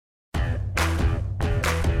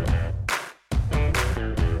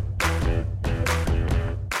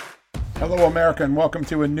Hello, America, and welcome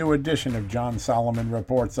to a new edition of John Solomon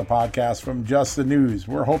Reports, a podcast from Just the News.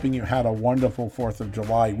 We're hoping you had a wonderful 4th of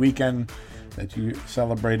July weekend, that you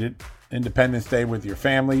celebrated Independence Day with your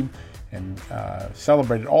family, and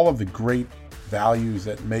celebrated all of the great values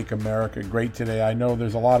that make America great today. I know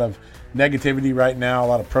there's a lot of negativity right now, a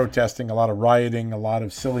lot of protesting, a lot of rioting, a lot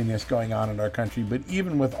of silliness going on in our country, but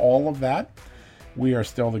even with all of that, we are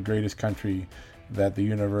still the greatest country that the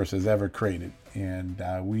universe has ever created. And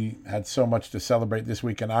we had so much to celebrate this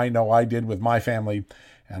week, and I know I did with my family,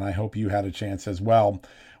 and I hope you had a chance as well.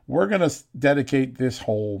 We're going to dedicate this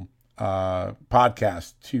whole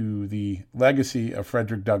podcast to the legacy of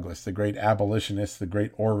Frederick Douglass, the great abolitionist, the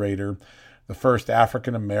great orator, the first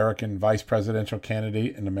African-American vice presidential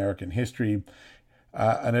candidate in American history,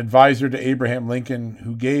 an advisor to Abraham Lincoln,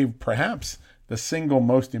 who gave perhaps the single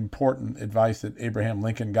most important advice that Abraham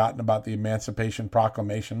Lincoln gotten about the Emancipation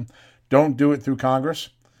Proclamation. Don't do it through Congress.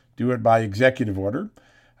 Do it by executive order.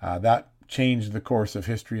 That changed the course of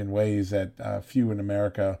history in ways that few in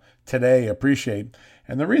America today appreciate.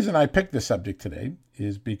 And the reason I picked this subject today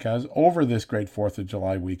is because over this great 4th of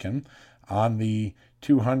July weekend, on the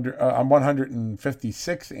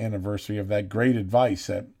 156th anniversary of that great advice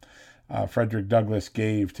that Frederick Douglass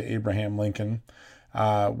gave to Abraham Lincoln,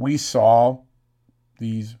 we saw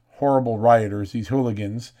these horrible rioters, these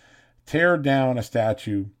hooligans, tear down a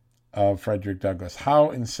statue of Frederick Douglass. How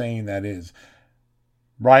insane that is.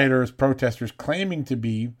 Rioters, protesters claiming to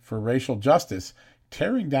be for racial justice,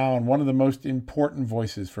 tearing down one of the most important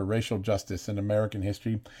voices for racial justice in American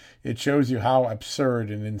history. It shows you how absurd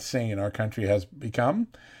and insane our country has become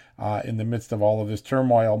in the midst of all of this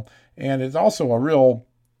turmoil. And it's also a real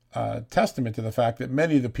testament to the fact that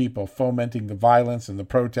many of the people fomenting the violence and the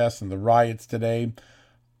protests and the riots today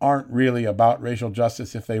aren't really about racial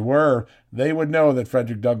justice. If they were, they would know that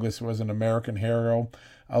Frederick Douglass was an American hero,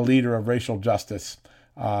 a leader of racial justice,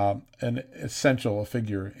 an essential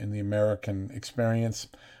figure in the American experience.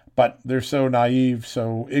 But they're so naive,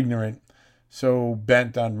 so ignorant, so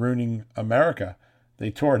bent on ruining America. They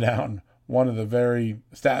tore down one of the very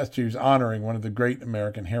statues honoring one of the great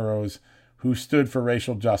American heroes who stood for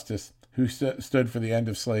racial justice, who stood for the end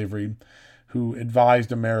of slavery, who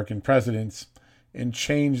advised American presidents and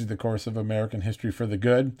changed the course of American history for the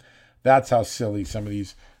good. That's how silly some of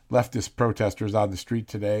these leftist protesters on the street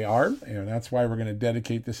today are. And that's why we're going to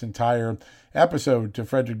dedicate this entire episode to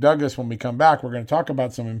Frederick Douglass. When we come back, we're going to talk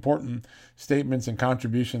about some important statements and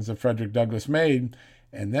contributions that Frederick Douglass made.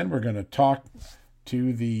 And then we're going to talk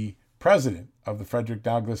to the president of the Frederick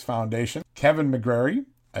Douglass Foundation, Kevin McGrary,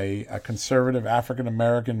 a conservative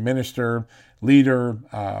African-American minister, leader,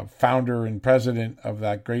 founder, and president of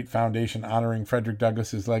that great foundation honoring Frederick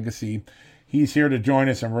Douglass's legacy. He's here to join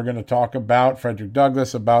us, and we're going to talk about Frederick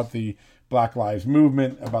Douglass, about the Black Lives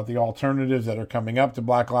Movement, about the alternatives that are coming up to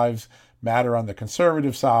Black Lives Matter on the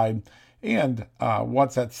conservative side, and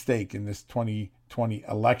what's at stake in this 2020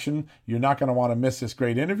 election. You're not going to want to miss this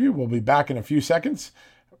great interview. We'll be back in a few seconds.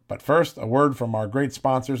 But first, a word from our great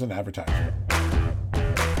sponsors and advertisers.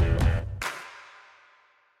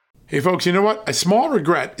 Hey folks, you know what? A small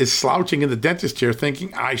regret is slouching in the dentist chair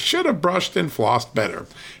thinking, I should have brushed and flossed better.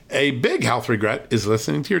 A big health regret is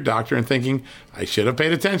listening to your doctor and thinking, I should have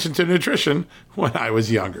paid attention to nutrition when I was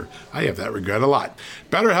younger. I have that regret a lot.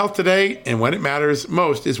 Better health today, and when it matters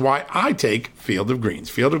most, is why I take Field of Greens.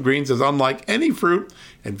 Field of Greens is unlike any fruit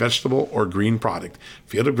and vegetable or green product.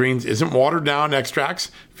 Field of Greens isn't watered down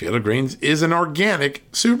extracts. Field of Greens is an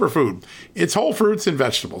organic superfood. It's whole fruits and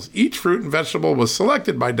vegetables. Each fruit and vegetable was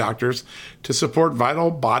selected by doctors to support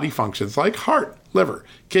vital body functions like heart, liver,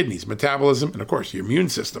 kidneys, metabolism, and of course your immune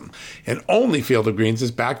system. And only Field of Greens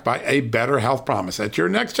is backed by a better health promise. At your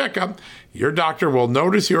next checkup, your doctor will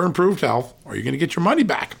notice your improved health, or you're going to get your money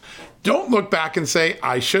back. Don't look back and say,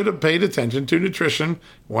 I should have paid attention to nutrition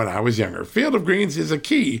when I was younger. Field of Greens is a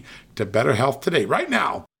key to better health today, right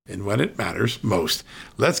now, and when it matters most.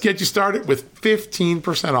 Let's get you started with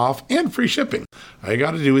 15% off and free shipping. All you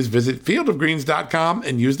got to do is visit fieldofgreens.com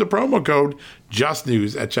and use the promo code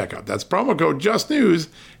JUSTNEWS at checkout. That's promo code JUSTNEWS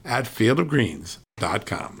at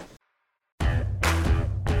fieldofgreens.com.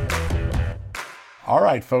 All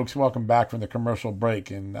right, folks, welcome back from the commercial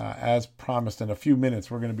break. And as promised, in a few minutes,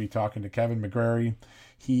 we're going to be talking to Kevin McGrary.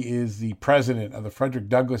 He is the president of the Frederick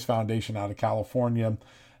Douglass Foundation out of California.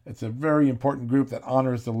 It's a very important group that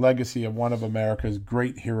honors the legacy of one of America's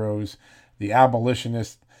great heroes, the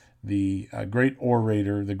abolitionist, the great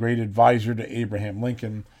orator, the great advisor to Abraham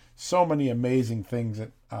Lincoln. So many amazing things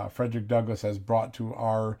that Frederick Douglass has brought to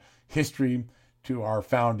our history, to our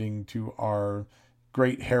founding, to our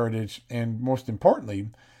great heritage, and most importantly,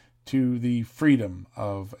 to the freedom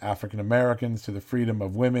of African Americans, to the freedom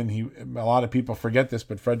of women. A lot of people forget this,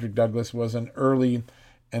 but Frederick Douglass was an early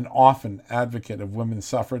and often advocate of women's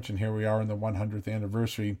suffrage, and here we are in the 100th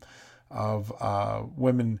anniversary of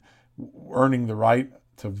women earning the right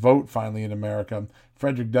to vote finally in America.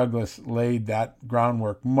 Frederick Douglass laid that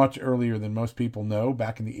groundwork much earlier than most people know,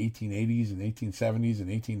 back in the 1880s and 1870s and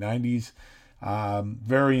 1890s.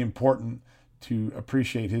 Very important to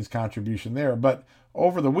appreciate his contribution there. But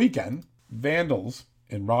over the weekend, vandals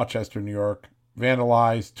in Rochester, New York,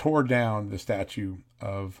 vandalized, tore down the statue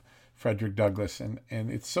of Frederick Douglass. And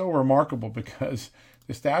it's so remarkable because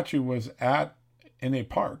the statue was in a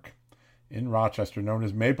park in Rochester known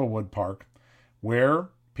as Maplewood Park, where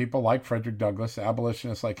people like Frederick Douglass,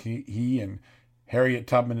 abolitionists like he and Harriet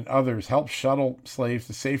Tubman and others, helped shuttle slaves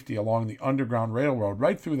to safety along the Underground Railroad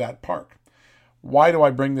right through that park. Why do I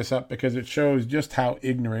bring this up? Because it shows just how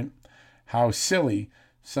ignorant, how silly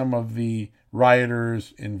some of the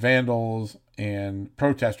rioters and vandals and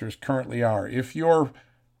protesters currently are. If you're,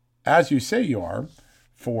 as you say you are,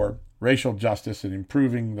 for racial justice and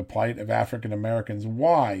improving the plight of African Americans,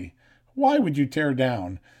 why would you tear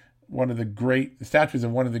down one of the great statues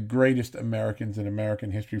of one of the greatest Americans in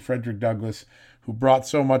American history, Frederick Douglass, who brought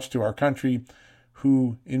so much to our country,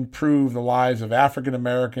 who improved the lives of African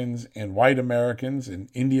Americans and white Americans and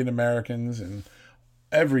Indian Americans and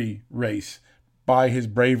every race by his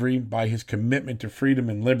bravery, by his commitment to freedom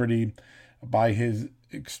and liberty, by his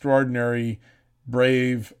extraordinary,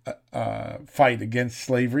 brave fight against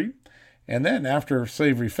slavery. And then after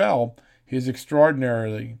slavery fell, his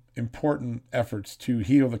extraordinarily important efforts to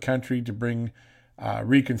heal the country, to bring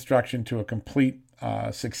Reconstruction to a complete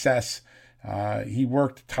success. He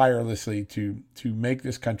worked tirelessly to make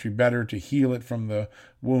this country better, to heal it from the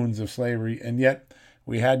wounds of slavery. And yet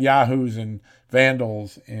we had yahoos and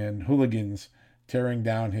vandals and hooligans tearing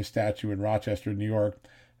down his statue in Rochester, New York.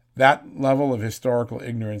 That level of historical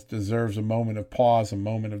ignorance deserves a moment of pause, a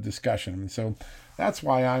moment of discussion. And so that's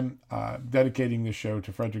why I'm dedicating this show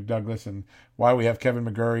to Frederick Douglass, and why we have Kevin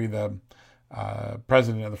McGurry, the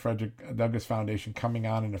president of the Frederick Douglass Foundation, coming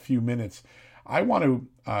on in a few minutes. I want to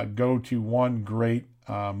go to one great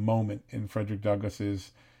moment in Frederick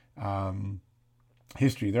Douglass's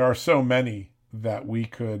history. There are so many that we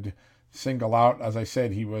could single out. As I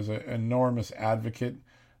said, he was an enormous advocate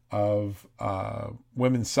of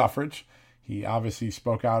women's suffrage. He obviously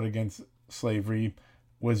spoke out against slavery,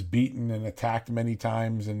 was beaten and attacked many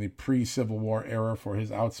times in the pre-Civil War era for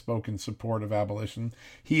his outspoken support of abolition.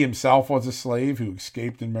 He himself was a slave who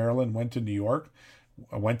escaped in Maryland, went to New York,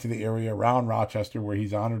 went to the area around Rochester where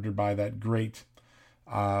he's honored by that great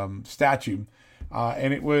statue.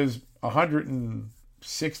 And it was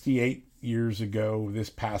 168 years ago,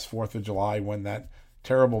 this past 4th of July, when that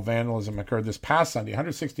terrible vandalism occurred this past Sunday,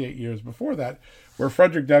 168 years before that, where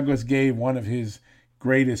Frederick Douglass gave one of his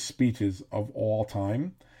greatest speeches of all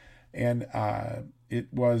time. And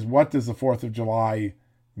it was, "What does the 4th of July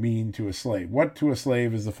mean to a slave?" What to a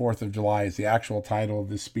slave is the 4th of July is the actual title of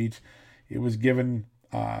this speech. It was given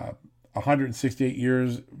 168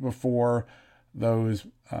 years before those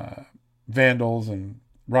vandals and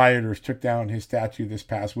rioters took down his statue this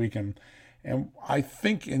past weekend. And I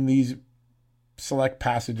think in these select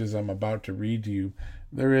passages I'm about to read to you,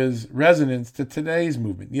 there is resonance to today's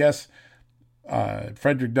movement. Yes,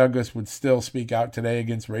 Frederick Douglass would still speak out today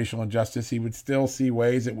against racial injustice. He would still see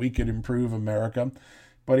ways that we could improve America.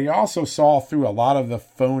 But he also saw through a lot of the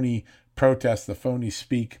phony protests, the phony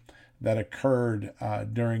speak that occurred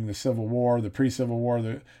during the Civil War, the pre-Civil War,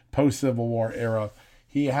 the post-Civil War era.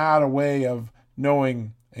 He had a way of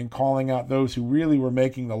knowing and calling out those who really were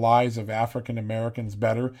making the lives of African Americans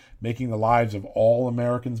better, making the lives of all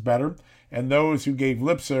Americans better, and those who gave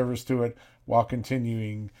lip service to it while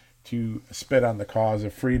continuing to spit on the cause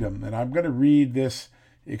of freedom. And I'm going to read this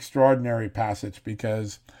extraordinary passage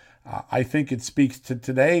because I think it speaks to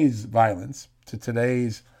today's violence, to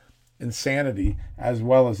today's insanity, as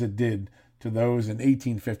well as it did to those in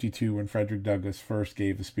 1852 when Frederick Douglass first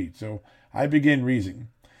gave the speech. So I begin reading.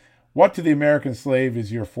 "What to the American slave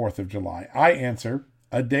is your 4th of July? I answer,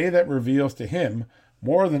 a day that reveals to him,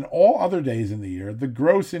 more than all other days in the year, the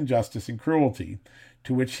gross injustice and cruelty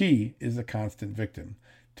to which he is a constant victim.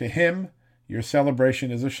 To him, your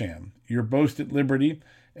celebration is a sham, your boasted liberty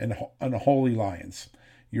an unholy liance,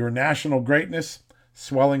 your national greatness,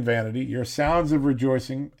 swelling vanity, your sounds of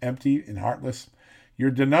rejoicing, empty and heartless, your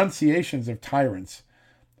denunciations of tyrants,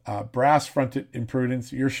 brass-fronted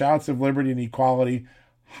imprudence, your shouts of liberty and equality,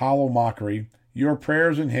 hollow mockery, your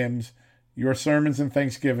prayers and hymns, your sermons and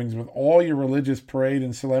thanksgivings, with all your religious parade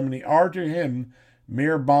and solemnity, are to him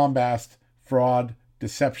mere bombast, fraud,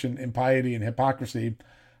 deception, impiety, and hypocrisy,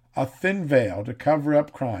 a thin veil to cover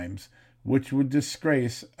up crimes which would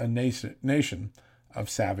disgrace a nation of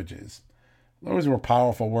savages. Those were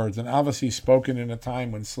powerful words, and obviously spoken in a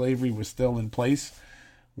time when slavery was still in place,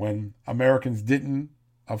 when Americans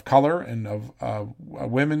of color and of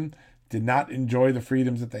women did not enjoy the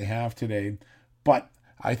freedoms that they have today. But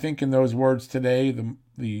I think in those words today,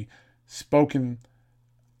 the spoken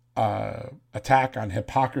attack on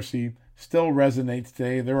hypocrisy still resonates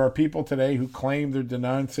today. There are people today who claim they're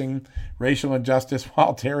denouncing racial injustice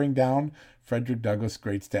while tearing down Frederick Douglass'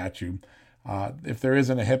 great statue. If there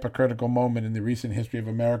isn't a hypocritical moment in the recent history of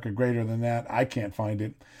America greater than that, I can't find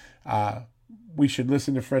it. We should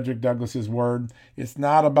listen to Frederick Douglass's word. It's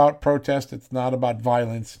not about protest. It's not about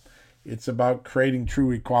violence. It's about creating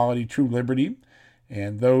true equality, true liberty.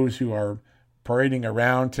 And those who are parading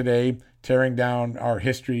around today, tearing down our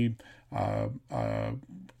history,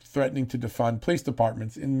 threatening to defund police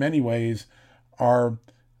departments, in many ways are,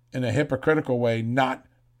 in a hypocritical way, not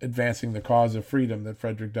advancing the cause of freedom that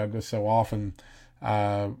Frederick Douglass so often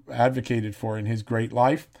advocated for in his great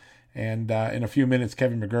life. And in a few minutes,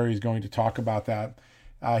 Kevin McGurry is going to talk about that.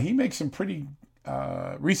 He makes some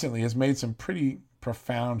recently has made some pretty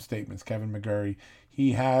profound statements, Kevin McGurry.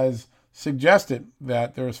 He has suggested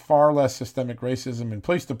that there is far less systemic racism in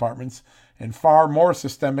police departments and far more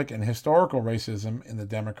systemic and historical racism in the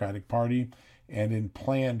Democratic Party and in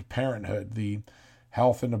Planned Parenthood, the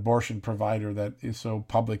health and abortion provider that is so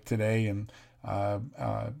public today and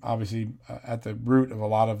obviously at the root of a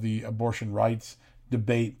lot of the abortion rights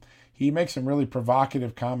debate. He makes some really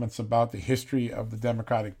provocative comments about the history of the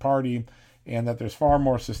Democratic Party and that there's far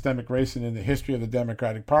more systemic racism in the history of the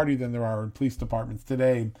Democratic Party than there are in police departments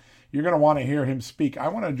today. You're going to want to hear him speak. I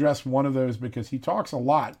want to address one of those because he talks a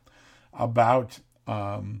lot about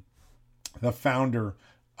the founder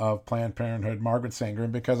of Planned Parenthood, Margaret Sanger,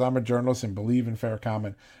 and because I'm a journalist and believe in fair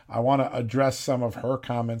comment, I want to address some of her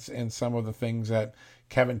comments and some of the things that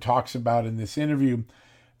Kevin talks about in this interview.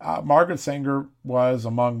 Margaret Sanger was,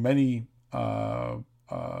 among many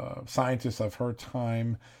scientists of her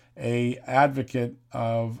time, an advocate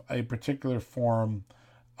of a particular form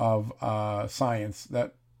of science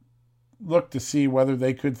that looked to see whether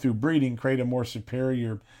they could, through breeding, create a more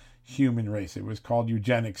superior human race. It was called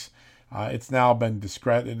eugenics. It's now been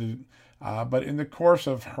discredited. But in the course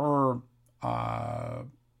of her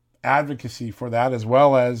advocacy for that, as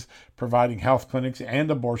well as providing health clinics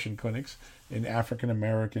and abortion clinics in African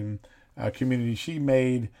American communities, she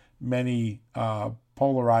made many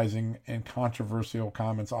polarizing and controversial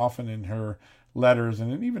comments, often in her letters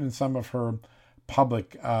and even in some of her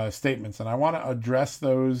public statements. And I want to address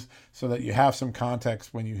those so that you have some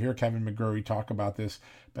context when you hear Kevin McGurry talk about this,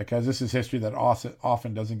 because this is history that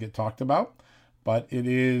often doesn't get talked about, but it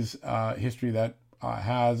is history that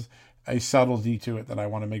has a subtlety to it that I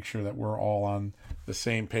want to make sure that we're all on the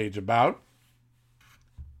same page about.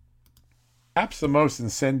 Perhaps the most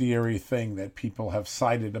incendiary thing that people have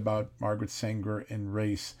cited about Margaret Sanger and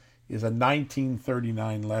race is a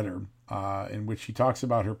 1939 letter in which she talks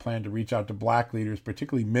about her plan to reach out to black leaders,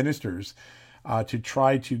 particularly ministers, to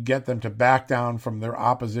try to get them to back down from their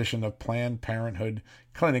opposition of Planned Parenthood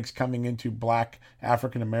clinics coming into black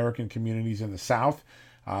African American communities in the South.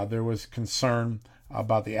 There was concern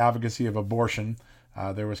about the advocacy of abortion.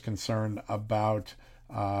 There was concern about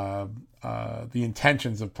the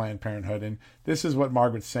intentions of Planned Parenthood. And this is what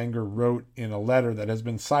Margaret Sanger wrote in a letter that has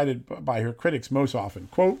been cited by her critics most often.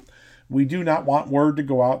 Quote, "We do not want word to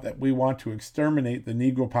go out that we want to exterminate the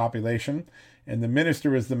Negro population, and the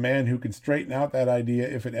minister is the man who can straighten out that idea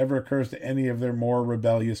if it ever occurs to any of their more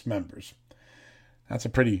rebellious members." That's a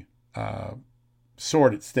pretty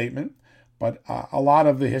sordid statement, but a lot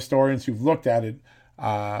of the historians who've looked at it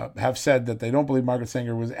have said that they don't believe Margaret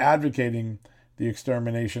Sanger was advocating the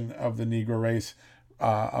extermination of the Negro race,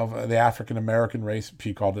 of the African American race.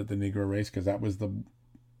 She called it the Negro race because that was the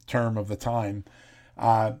term of the time.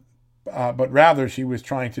 But rather, she was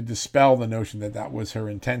trying to dispel the notion that that was her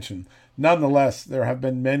intention. Nonetheless, there have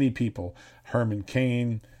been many people, Herman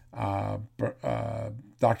Cain,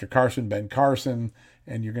 Dr. Carson, Ben Carson,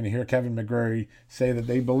 and you're going to hear Kevin McGurry say that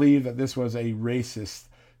they believe that this was a racist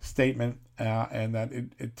statement and that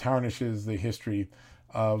it tarnishes the history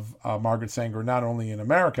of Margaret Sanger, not only in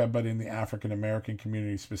America, but in the African American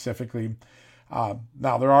community specifically.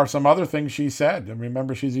 Now, there are some other things she said. And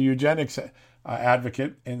remember, she's a eugenics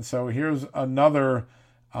advocate. And so here's another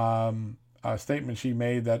statement she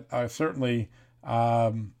made that certainly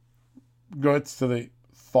goes to the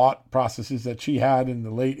thought processes that she had in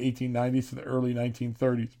the late 1890s to the early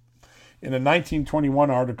 1930s. In a 1921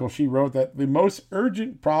 article, she wrote that the most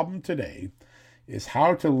urgent problem today is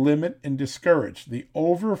how to limit and discourage the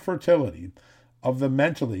over-fertility of the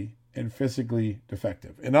mentally and physically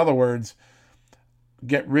defective. In other words,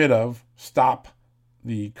 get rid of, stop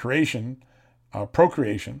the procreation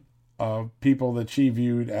of people that she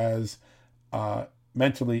viewed as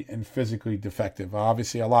mentally and physically defective.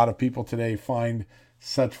 Obviously, a lot of people today find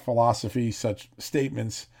such philosophy, such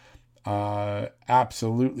statements,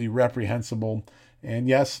 absolutely reprehensible. And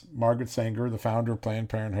yes, Margaret Sanger, the founder of Planned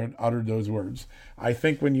Parenthood, uttered those words. I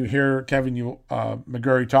think when you hear Kevin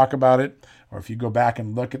McGurry talk about it, or if you go back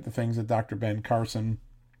and look at the things that Dr. Ben Carson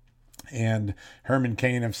and Herman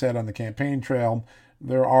Cain have said on the campaign trail,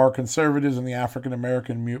 there are conservatives in the African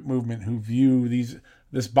American movement who view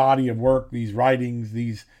this body of work, these writings,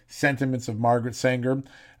 these sentiments of Margaret Sanger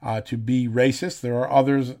to be racist. There are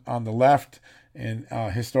others on the left and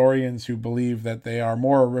historians who believe that they are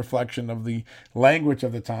more a reflection of the language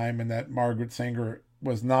of the time, and that Margaret Sanger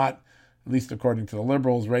was not, at least according to the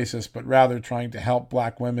liberals, racist, but rather trying to help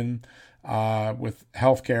black women with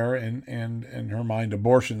health care and in her mind,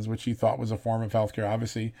 abortions, which she thought was a form of health care.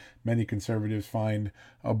 Obviously, many conservatives find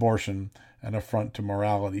abortion an affront to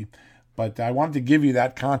morality. But I wanted to give you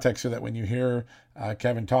that context so that when you hear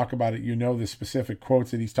Kevin talk about it, you know the specific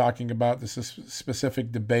quotes that he's talking about, this is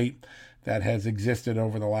specific debate that has existed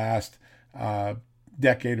over the last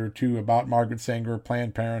decade or two about Margaret Sanger,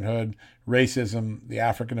 Planned Parenthood, racism, the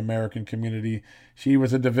African American community. She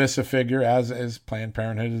was a divisive figure, as Planned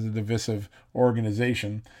Parenthood is a divisive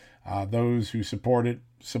organization. Those who support it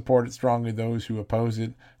strongly. Those who oppose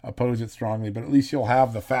it strongly. But at least you'll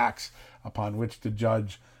have the facts upon which to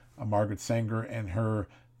judge Margaret Sanger and her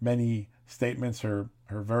many statements, her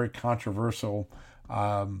very controversial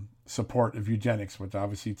support of eugenics, which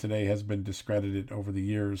obviously today has been discredited over the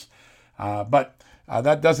years. But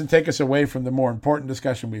that doesn't take us away from the more important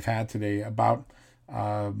discussion we've had today about,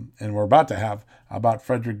 and we're about to have, about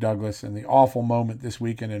Frederick Douglass and the awful moment this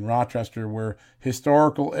weekend in Rochester where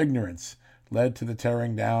historical ignorance led to the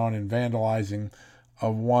tearing down and vandalizing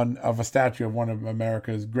of a statue of one of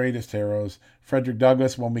America's greatest heroes, Frederick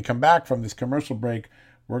Douglass. When we come back from this commercial break,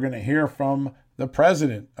 we're going to hear from the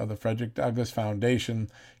president of the Frederick Douglass Foundation,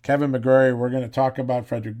 Kevin McGurry. We're going to talk about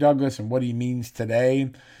Frederick Douglass and what he means today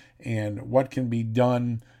and what can be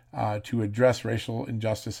done to address racial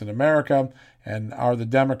injustice in America. And are the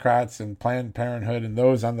Democrats and Planned Parenthood and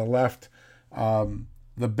those on the left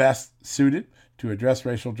the best suited to address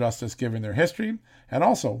racial justice given their history? And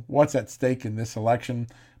also, what's at stake in this election?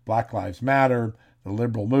 Black Lives Matter, the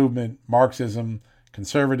liberal movement, Marxism,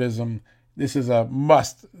 conservatism. This is a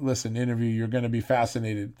must-listen interview. You're going to be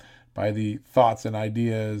fascinated by the thoughts and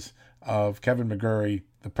ideas of Kevin McGurry,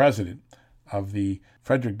 the president of the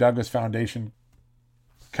Frederick Douglass Foundation.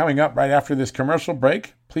 Coming up right after this commercial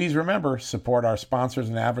break, please remember, support our sponsors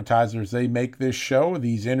and advertisers. They make this show,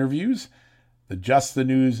 these interviews, the Just the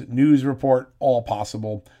News Report, all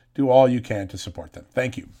possible. Do all you can to support them.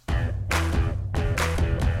 Thank you.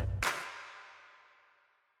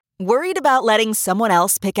 Worried about letting someone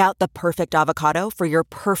else pick out the perfect avocado for your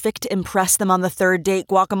perfect impress them on the third date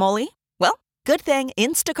guacamole? Well, good thing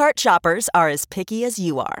Instacart shoppers are as picky as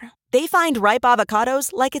you are. They find ripe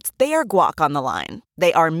avocados like it's their guac on the line.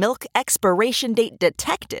 They are milk expiration date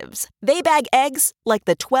detectives. They bag eggs like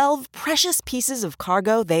the 12 precious pieces of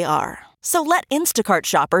cargo they are. So let Instacart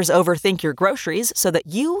shoppers overthink your groceries so that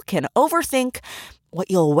you can overthink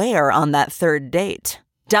what you'll wear on that third date.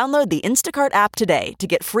 Download the Instacart app today to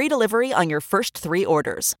get free delivery on your first 3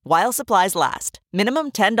 orders, while supplies last.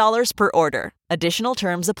 Minimum $10 per order. Additional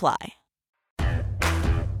terms apply.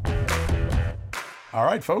 All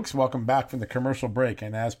right, folks, welcome back from the commercial break.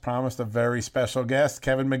 And as promised, a very special guest,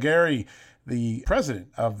 Kevin McGurry, the president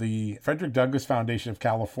of the Frederick Douglass Foundation of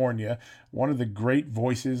California, one of the great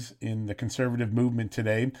voices in the conservative movement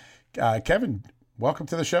today. Kevin, welcome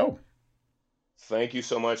to the show. Thank you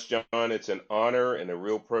so much, John. It's an honor and a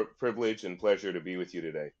real privilege and pleasure to be with you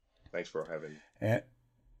today. Thanks for having me.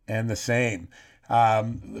 And the same.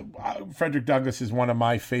 Frederick Douglass is one of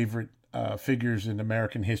my favorite figures in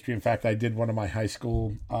American history. In fact, I did one of my high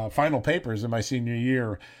school final papers in my senior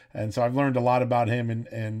year. And so I've learned a lot about him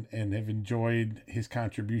and have enjoyed his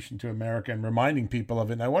contribution to America and reminding people of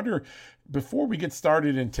it. And I wonder, before we get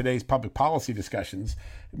started in today's public policy discussions,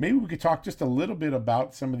 maybe we could talk just a little bit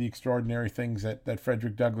about some of the extraordinary things that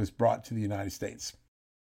Frederick Douglass brought to the United States.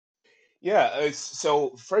 Yeah, so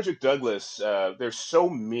Frederick Douglass, there's so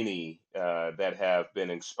many that have been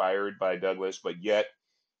inspired by Douglass, but yet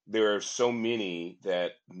there are so many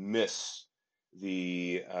that miss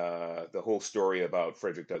the whole story about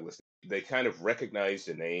Frederick Douglass. They kind of recognize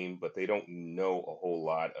the name, but they don't know a whole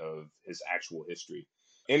lot of his actual history.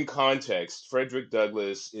 in context, Frederick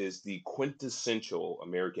Douglass is the quintessential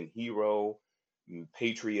American hero,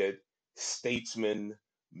 patriot, statesman,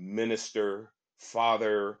 minister,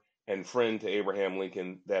 father, and friend to Abraham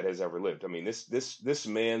Lincoln that has ever lived. I mean, this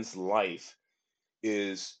man's life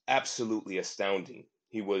is absolutely astounding.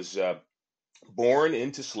 He was born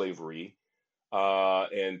into slavery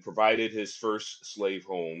and provided his first slave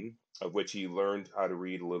home, of which he learned how to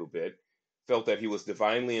read a little bit. Felt that he was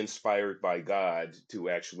divinely inspired by God to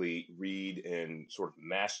actually read and sort of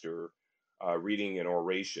master reading and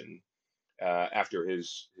oration after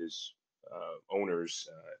his owners,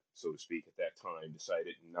 so to speak, at that time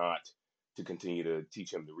decided not to continue to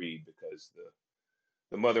teach him to read because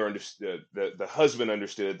the mother understood the husband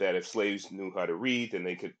understood that if slaves knew how to read, then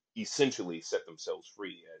they could essentially set themselves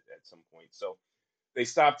free at some point. So they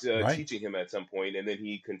stopped Right. teaching him at some point, and then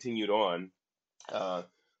he continued on, uh,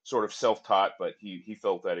 sort of self-taught, but he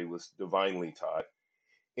felt that he was divinely taught,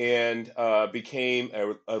 and became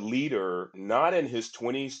a leader not in his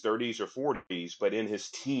 20s, 30s, or 40s, but in his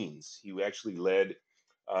teens. He actually led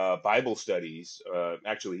Bible studies.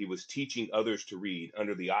 Actually, he was teaching others to read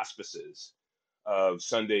under the auspices of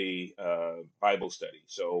Sunday Bible study.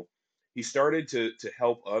 So he started to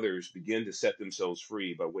help others begin to set themselves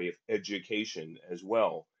free by way of education as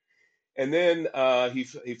well. And then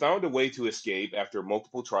he found a way to escape after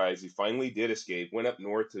multiple tries. He finally did escape, went up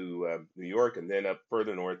north to New York, and then up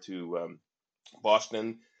further north to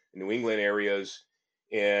Boston, New England areas,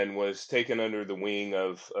 and was taken under the wing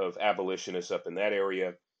of abolitionists up in that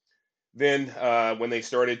area. Then, when they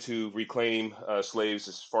started to reclaim slaves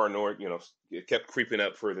as far north, it kept creeping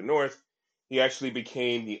up further north. He actually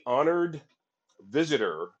became the honored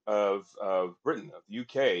visitor of Britain, of the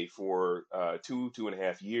UK, for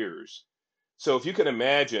 2.5 years. So, if you can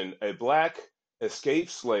imagine a black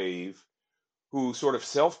escaped slave who sort of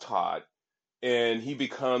self-taught, and he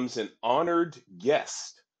becomes an honored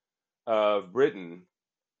guest of Britain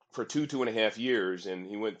for 2.5 years, and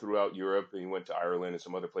he went throughout Europe, and he went to Ireland and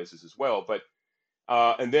some other places as well. But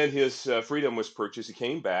and then his freedom was purchased. He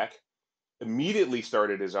came back, immediately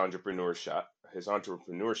started his entrepreneurship,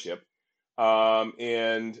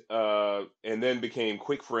 and then became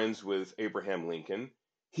quick friends with Abraham Lincoln.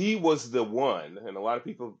 He was the one, and a lot of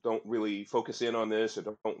people don't really focus in on this or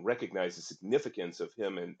don't recognize the significance of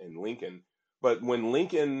him and Lincoln. But when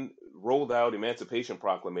Lincoln rolled out Emancipation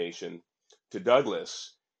Proclamation to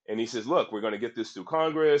Douglas, and he says, "Look, we're going to get this through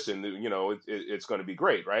Congress, and it's going to be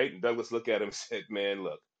great, right?" And Douglas looked at him and said, "Man,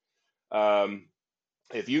 look, um,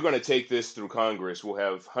 if you're going to take this through Congress, we'll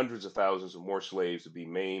have hundreds of thousands of more slaves to be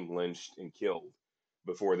maimed, lynched, and killed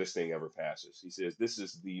before this thing ever passes." He says this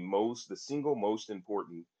is the single most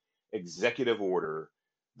important executive order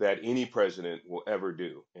that any president will ever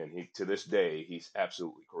do, and to this day, he's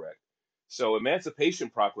absolutely correct. So, Emancipation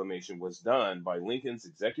Proclamation was done by Lincoln's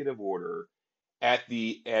executive order at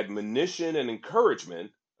the admonition and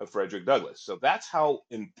encouragement of Frederick Douglass. So that's how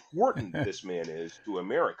important this man is to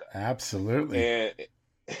America. Absolutely. And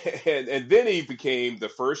and then he became the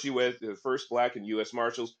first black in U.S.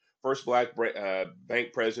 Marshals, first black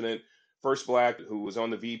bank president, first black who was on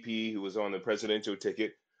the VP, who was on the presidential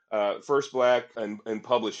ticket, first black in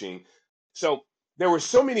publishing. So there were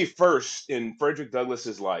so many firsts in Frederick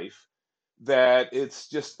Douglass's life that it's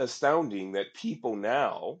just astounding that people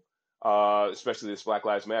now, especially this Black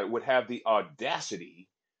Lives Matter, would have the audacity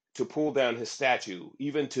to pull down his statue,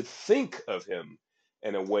 even to think of him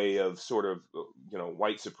in a way of sort of,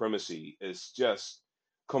 white supremacy is just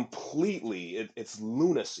completely, it's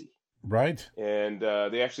lunacy. Right. And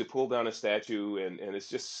they actually pulled down a statue, and it's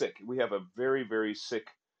just sick. We have a very, very sick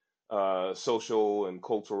social and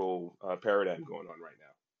cultural paradigm going on right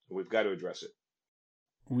now. We've got to address it.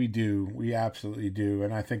 We do. We absolutely do.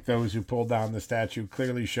 And I think those who pulled down the statue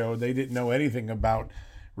clearly showed they didn't know anything about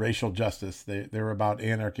racial justice. They're about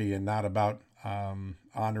anarchy and not about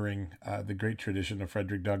honoring the great tradition of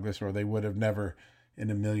Frederick Douglass, or they would have never in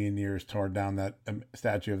a million years torn down that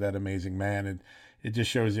statue of that amazing man. And it just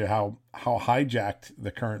shows you how hijacked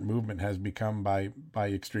the current movement has become by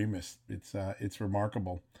extremists. It's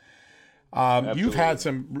remarkable. You've had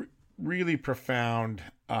some really profound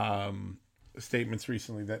statements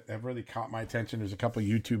recently that have really caught my attention. There's a couple of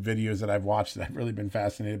YouTube videos that I've watched that I've really been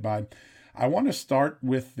fascinated by. I want to start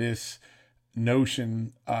with this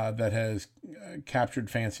notion that has captured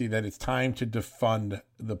fancy, that it's time to defund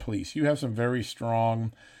the police. You have some very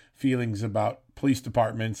strong feelings about police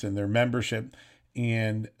departments and their membership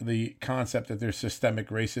and the concept that there's systemic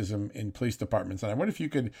racism in police departments. And I wonder if you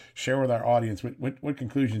could share with our audience what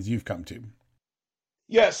conclusions you've come to.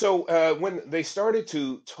 Yeah, so when they started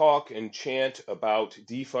to talk and chant about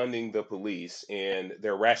defunding the police and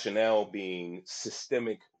their rationale being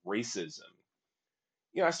systemic racism,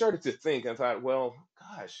 I started to think. I thought, well,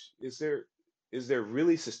 gosh, is there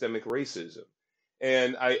really systemic racism?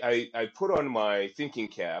 And I put on my thinking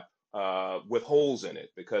cap with holes in it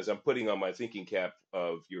because I'm putting on my thinking cap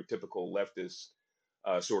of your typical leftist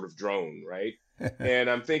sort of drone, right? And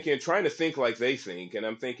I'm thinking, trying to think like they think, and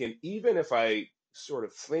I'm thinking, even if I sort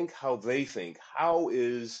of think how they think, how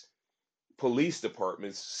is police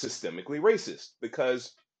departments systemically racist?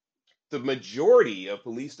 Because the majority of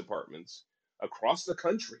police departments across the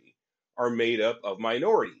country are made up of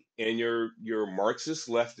minority, and your Marxist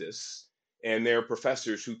leftists and their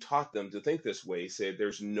professors who taught them to think this way said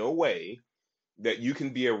there's no way that you can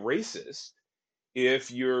be a racist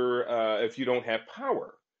if you don't have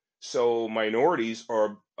power. So minorities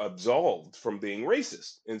are absolved from being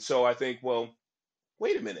racist. And so I think, well,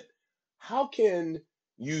 wait a minute. How can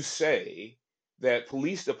you say that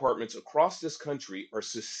police departments across this country are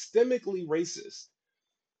systemically racist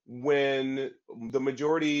when the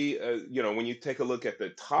majority, when you take a look at the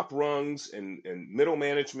top rungs and middle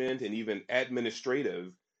management and even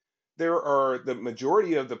administrative, there are the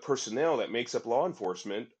majority of the personnel that makes up law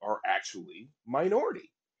enforcement are actually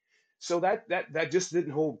minority. So that just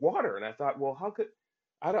didn't hold water. And I thought, well, how could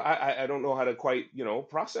I don't know how to quite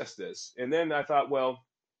process this. And then I thought, well,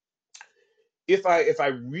 if I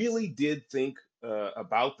really did think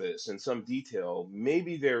about this in some detail,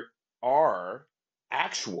 maybe there are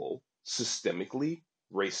actual systemically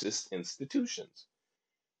racist institutions.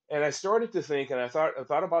 And I started to think, and I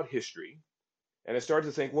thought about history, and I started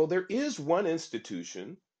to think, well, there is one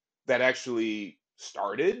institution that actually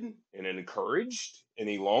started and encouraged and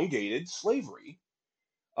elongated slavery.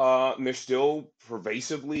 And they're still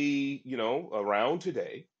pervasively, around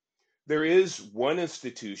today. There is one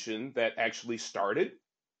institution that actually started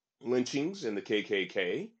lynchings in the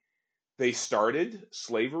KKK. They started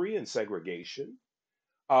slavery and segregation.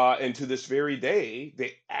 And to this very day,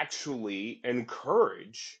 they actually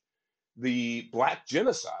encourage the black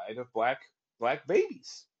genocide of black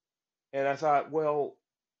babies. And I thought, well,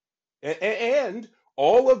 and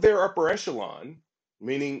all of their upper echelon,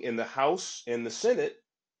 meaning in the House and the Senate,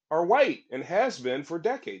 are white and has been for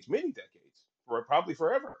decades, many decades, for probably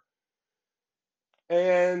forever.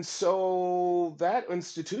 And so that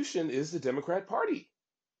institution is the Democrat Party.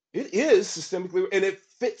 It is systemically, and it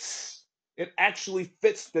actually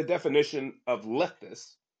fits the definition of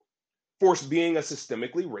leftist for being a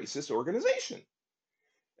systemically racist organization.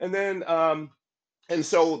 And then, and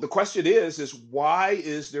so the question is why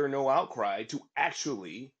is there no outcry to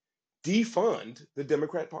actually defund the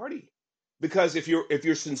Democrat Party? Because if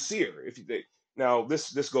you're sincere, now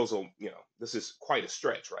this goes on, this is quite a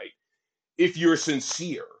stretch, right? If you're a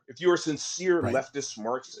sincere Right. leftist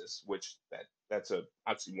Marxist, which that's a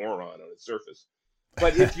oxymoron on its surface,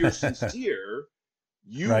 but if you're sincere,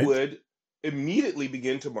 you Right. would immediately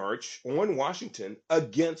begin to march on Washington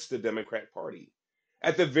against the Democrat Party.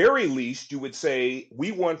 At the very least, you would say,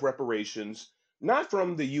 we want reparations, not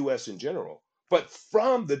from the US in general, but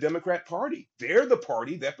from the Democrat Party. They're the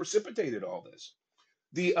party that precipitated all this.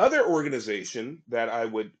 The other organization that I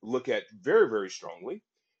would look at very, very strongly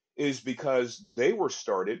is because they were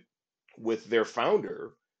started with their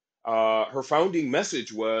founder. Her founding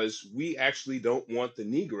message was, "We actually don't want the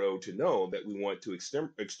Negro to know that we want to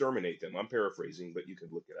exterminate them." I'm paraphrasing, but you can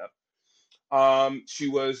look it up. She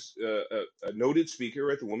was a noted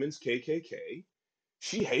speaker at the Women's KKK.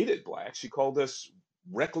 She hated blacks. She called us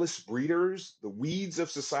reckless breeders, the weeds of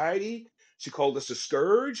society. She called us a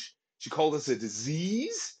scourge. She called us a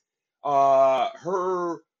disease.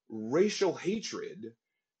 Her racial hatred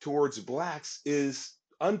towards blacks is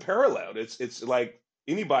unparalleled. It's like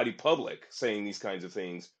anybody public saying these kinds of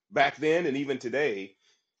things back then and even today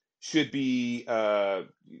should be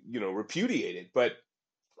repudiated. But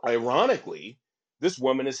ironically, this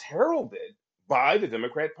woman is heralded by the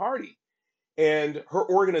Democrat Party. And her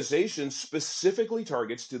organization specifically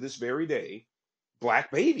targets to this very day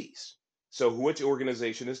black babies. So, which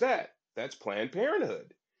organization is that? That's Planned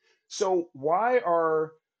Parenthood. So, why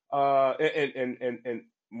are and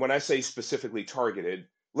when I say specifically targeted,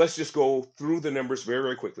 let's just go through the numbers very,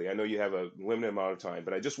 very quickly. I know you have a limited amount of time,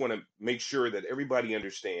 but I just want to make sure that everybody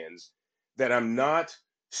understands that I'm not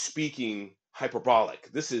speaking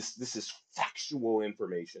hyperbolic. This is factual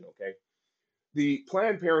information, okay? The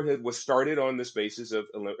Planned Parenthood was started on this basis of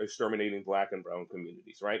exterminating black and brown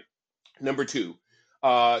communities, right? Number two,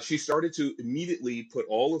 she started to immediately put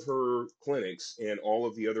all of her clinics and all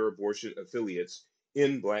of the other abortion affiliates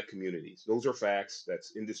in black communities. Those are facts.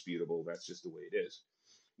 That's indisputable. That's just the way it is.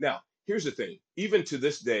 Now, here's the thing. Even to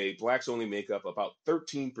this day, blacks only make up about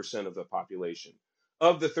 13% of the population.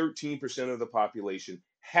 Of the 13% of the population,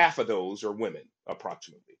 half of those are women,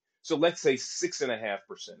 approximately. So let's say 6.5%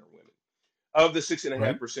 are women. Of the six and a half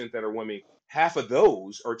Right. percent that are women, half of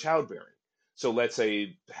those are childbearing. So let's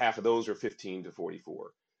say half of those are 15 to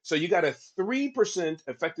 44. So you got a 3%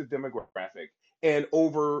 effective demographic, and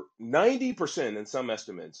over 90% in some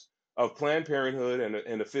estimates of Planned Parenthood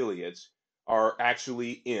and affiliates are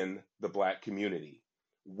actually in the black community.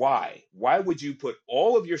 Why? Why would you put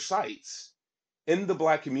all of your sites in the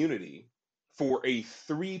black community for a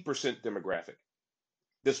 3% demographic?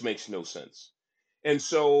 This makes no sense. And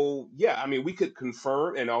so, yeah, I mean, we could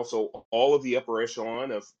confirm, and also all of the upper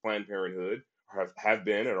echelon of Planned Parenthood have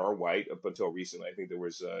been and are white up until recently. I think there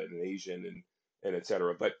was an Asian and et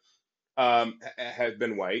cetera, but have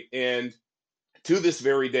been white. And to this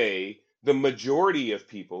very day, the majority of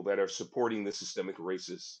people that are supporting the systemic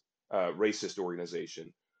racist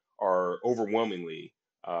organization are overwhelmingly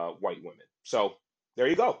white women. So there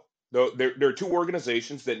you go. There are two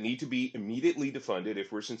organizations that need to be immediately defunded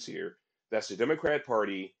if we're sincere. That's the Democrat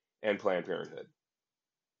Party and Planned Parenthood.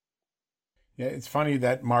 Yeah, it's funny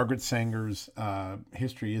that Margaret Sanger's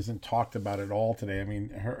history isn't talked about at all today. I mean,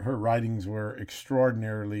 her writings were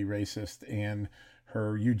extraordinarily racist, and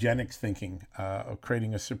her eugenics thinking of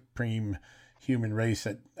creating a supreme human race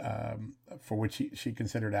that, for which she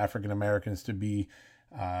considered African Americans to be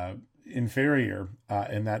inferior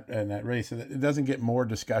in that race. It doesn't get more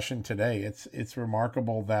discussion today. It's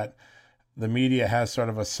remarkable that the media has sort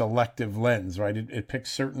of a selective lens, right? It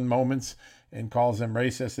picks certain moments and calls them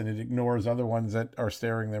racist, and it ignores other ones that are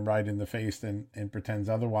staring them right in the face and pretends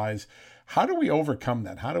otherwise. How do we overcome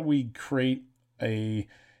that? How do we create a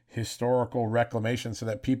historical reclamation so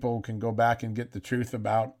that people can go back and get the truth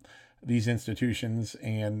about these institutions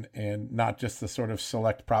and not just the sort of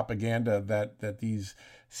select propaganda that these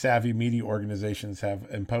savvy media organizations have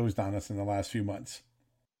imposed on us in the last few months?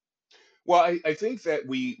 Well, I think that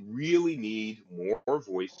we really need more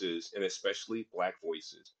voices, and especially black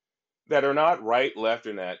voices, that are not right, left,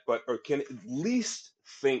 or that, but or can at least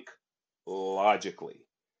think logically.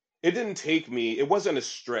 It wasn't a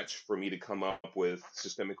stretch for me to come up with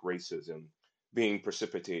systemic racism being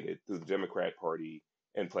precipitated through the Democrat Party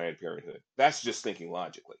and Planned Parenthood. That's just thinking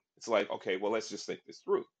logically. It's like, okay, well, let's just think this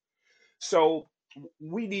through. So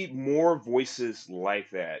we need more voices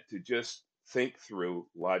like that to just think through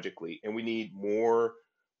logically, and we need more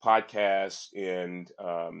podcasts and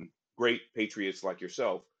great patriots like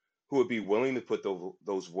yourself who would be willing to put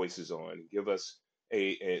those voices on and give us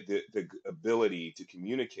the ability to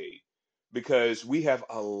communicate, because we have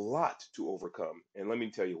a lot to overcome. And let me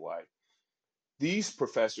tell you why. These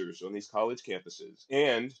professors on these college campuses,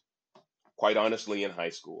 and quite honestly in high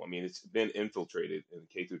school, I mean, it's been infiltrated in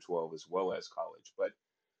K through 12 as well as college, but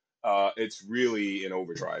it's really in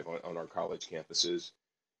overdrive on our college campuses.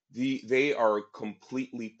 They are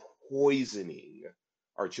completely poisoning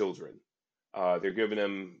our children. They're giving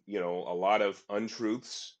them, a lot of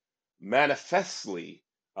untruths, manifestly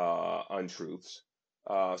untruths.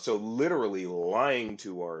 So literally lying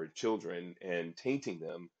to our children and tainting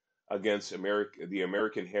them against the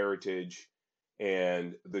American heritage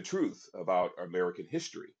and the truth about American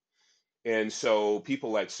history. And so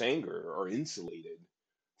people like Sanger are insulated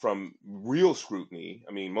from real scrutiny.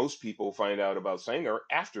 I mean, most people find out about Sanger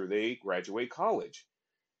after they graduate college.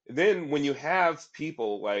 Then, when you have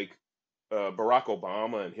people like Barack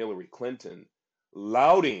Obama and Hillary Clinton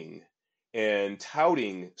lauding and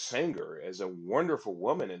touting Sanger as a wonderful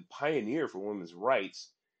woman and pioneer for women's rights,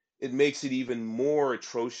 it makes it even more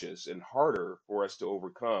atrocious and harder for us to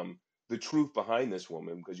overcome the truth behind this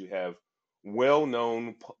woman, because you have well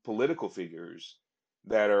known political figures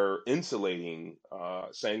that are insulating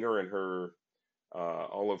Sanger and her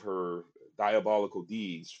all of her diabolical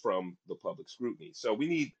deeds from the public scrutiny. So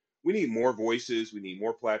we need more voices. We need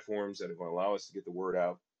more platforms that are going to allow us to get the word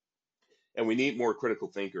out, and we need more critical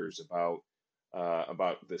thinkers about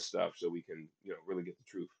this stuff so we can really get the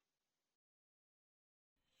truth.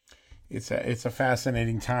 It's a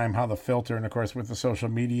fascinating time how the filter, and of course with the social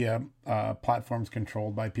media platforms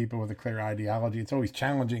controlled by people with a clear ideology, it's always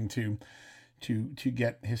challenging to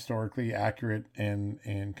get historically accurate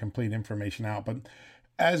and complete information out. But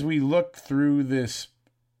as we look through this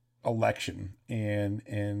election and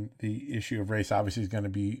the issue of race obviously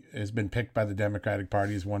has been picked by the Democratic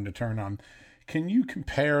Party as one to turn on. Can you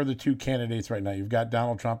compare the two candidates right now? You've got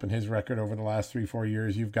Donald Trump and his record over the last 3-4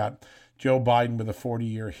 years. You've got Joe Biden with a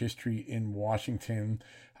 40-year history in Washington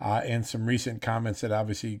and some recent comments that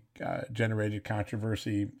obviously generated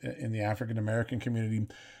controversy in the African American community.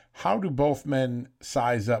 How do both men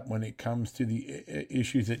size up when it comes to the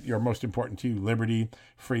issues that are most important to you? Liberty,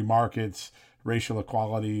 free markets, racial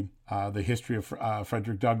equality, the history of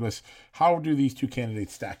Frederick Douglass. How do these two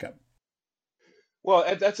candidates stack up? Well,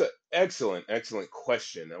 that's an excellent, excellent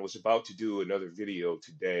question. I was about to do another video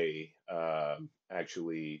today,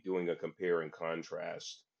 actually doing a compare and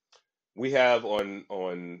contrast. We have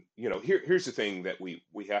here's the thing that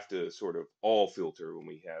we have to sort of all filter when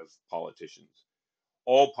we have politicians.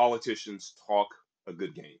 All politicians talk a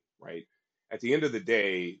good game, right? At the end of the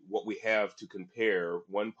day, what we have to compare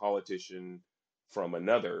one politician from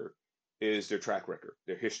another is their track record,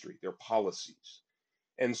 their history, their policies.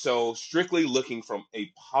 And so, strictly looking from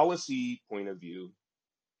a policy point of view,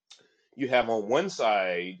 you have on one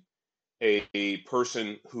side a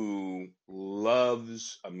person who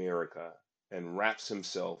loves America and wraps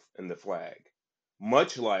himself in the flag,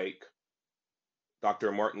 much like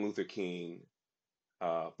Dr. Martin Luther King,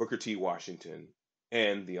 Booker T. Washington,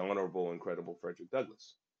 and the Honorable, Incredible Frederick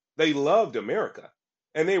Douglass. They loved America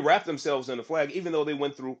and they wrapped themselves in the flag, even though they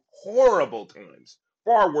went through horrible times,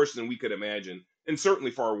 far worse than we could imagine, and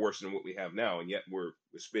certainly far worse than what we have now. And yet we're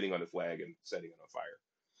spitting on the flag and setting it on fire.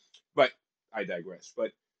 But I digress.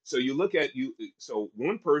 But so you look at you. So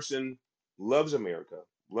one person loves America,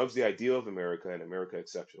 loves the idea of America and America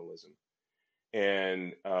exceptionalism,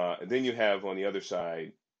 and then you have on the other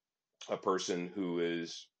side a person who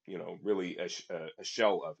is, really a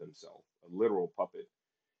shell of himself, a literal puppet,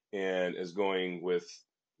 and is going with,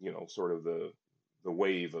 sort of the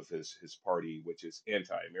wave of his party, which is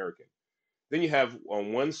anti-American. Then you have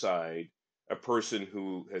on one side a person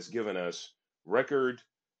who has given us record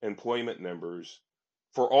employment numbers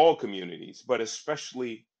for all communities, but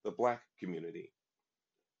especially the Black community.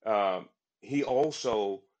 He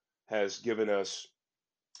also has given us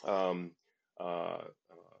um, uh,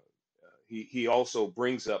 he also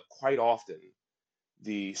brings up quite often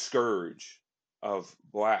the scourge of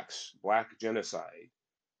Black genocide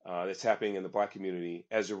that's happening in the Black community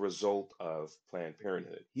as a result of Planned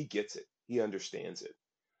Parenthood. He gets it. He understands it.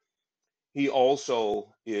 He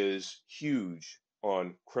also is huge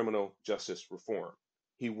on criminal justice reform.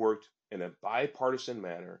 He worked in a bipartisan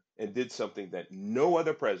manner and did something that no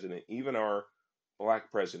other president, even our Black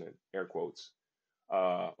president, air quotes,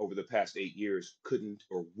 over the past 8 years, couldn't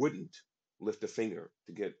or wouldn't lift a finger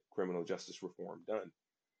to get criminal justice reform done.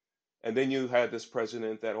 And then you had this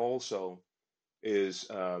president that also is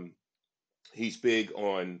he's big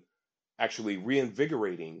on actually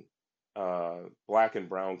reinvigorating Black and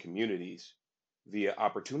Brown communities via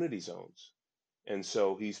opportunity zones. And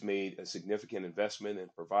so he's made a significant investment and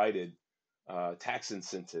provided tax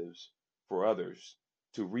incentives for others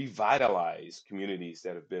to revitalize communities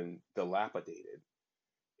that have been dilapidated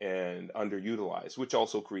and underutilized, which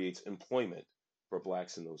also creates employment for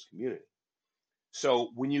Blacks in those communities. So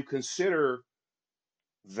when you consider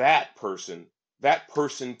that person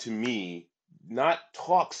to me not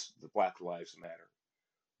talks the Black Lives Matter,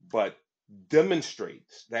 but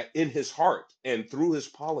demonstrates that in his heart and through his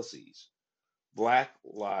policies, Black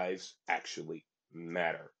lives actually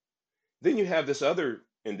matter. Then you have this other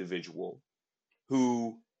individual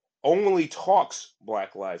who only talks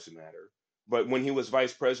Black Lives Matter, but when he was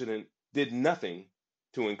vice president, did nothing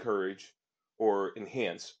to encourage or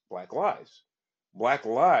enhance Black lives. Black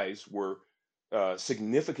lives were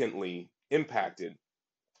significantly impacted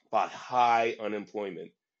by high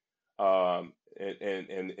unemployment, and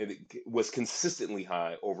it was consistently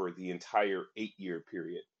high over the entire 8 year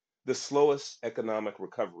period, the slowest economic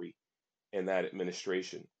recovery in that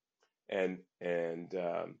administration. And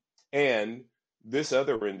this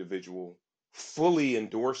other individual fully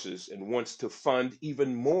endorses and wants to fund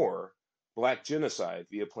even more Black genocide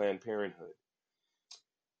via Planned Parenthood.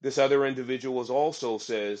 This other individual also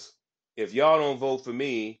says, if y'all don't vote for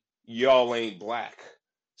me, y'all ain't Black.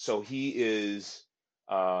 So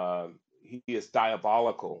uh, he is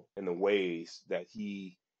diabolical in the ways that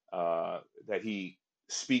he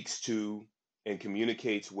speaks to and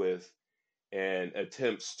communicates with and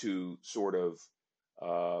attempts to sort of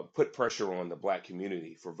put pressure on the Black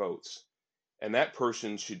community for votes. And that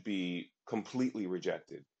person should be completely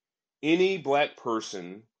rejected. Any Black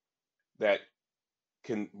person that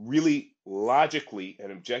can really logically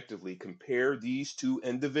and objectively compare these two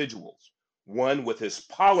individuals, one with his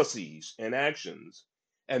policies and actions,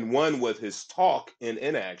 and one with his talk and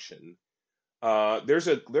inaction, there's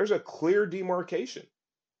a clear demarcation,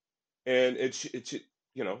 and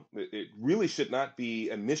it really should not be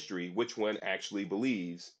a mystery which one actually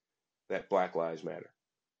believes that Black Lives Matter.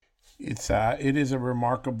 It is a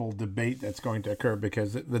remarkable debate that's going to occur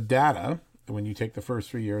because the data when you take the first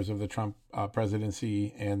 3 years of the Trump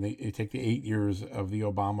presidency and you take the 8 years of the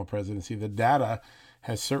Obama presidency, the data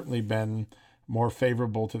has certainly been more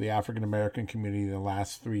favorable to the African American community the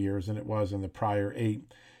last 3 years than it was in the prior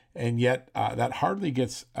 8. And yet that hardly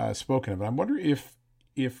gets spoken of. And I wonder if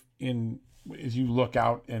as you look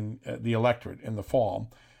out in the electorate in the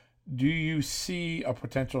fall, do you see a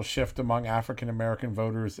potential shift among African American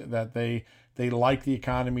voters that they like the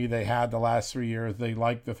economy they had the last 3 years, they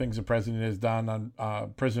like the things the president has done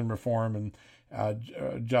on prison reform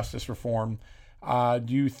and justice reform?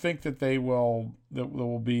 Do you think that there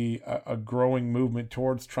will be a growing movement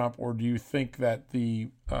towards Trump, or do you think that the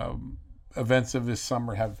events of this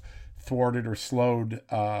summer have thwarted or slowed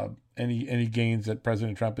any gains that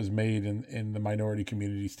President Trump has made in the minority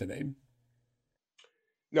communities today?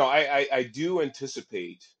 No, I do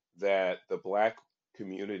anticipate that the Black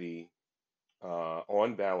community,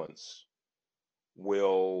 on balance,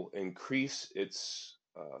 will increase its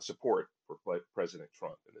support for President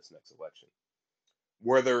Trump in this next election.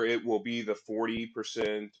 Whether it will be the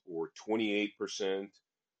 40% or 28%,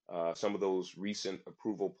 some of those recent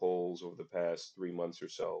approval polls over the past 3 months or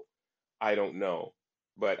so, I don't know.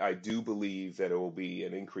 But I do believe that it will be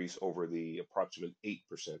an increase over the approximate 8%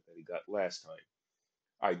 that he got last time.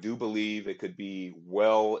 I do believe it could be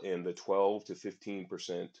well in the 12 to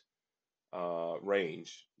 15%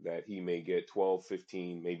 range, that he may get 12,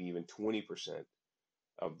 15, maybe even 20%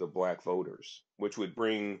 of the Black voters, which would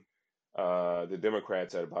bring the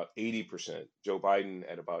Democrats at about 80%, Joe Biden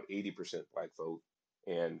at about 80% Black vote,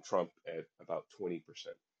 and Trump at about 20%.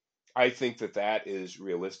 I think that that is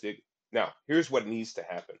realistic. Now, here's what needs to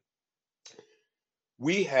happen.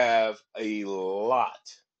 We have a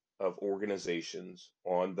lot of organizations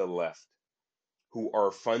on the left who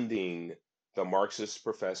are funding the Marxist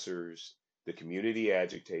professors, the community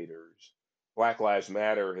agitators. Black Lives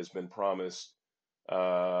Matter has been promised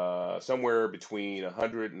somewhere between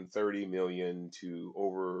 130 million to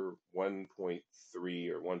over 1.3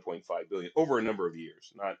 or 1.5 billion over a number of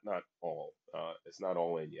years. Not all. It's not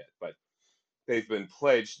all in yet, but they've been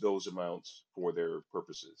pledged those amounts for their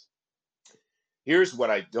purposes. Here's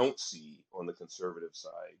what I don't see on the conservative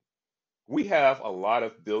side. We have a lot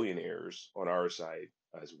of billionaires on our side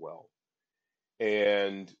as well.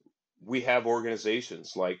 And we have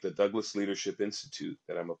organizations like the Douglas Leadership Institute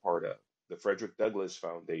that I'm a part of, the Frederick Douglass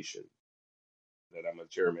Foundation that I'm a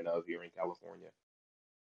chairman of here in California,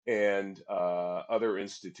 and other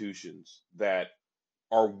institutions that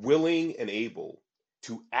are willing and able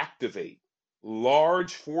to activate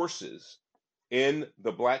large forces in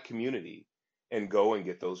the Black community and go and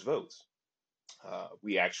get those votes.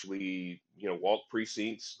 We actually, walk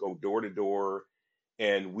precincts, go door to door,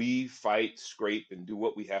 and we fight, scrape, and do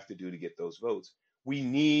what we have to do to get those votes. We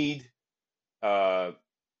need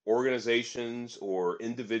organizations or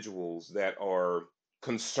individuals that are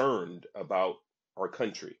concerned about our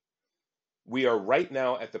country. We are right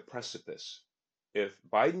now at the precipice. If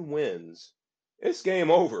Biden wins, it's game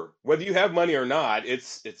over. Whether you have money or not,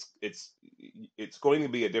 it's going to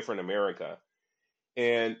be a different America.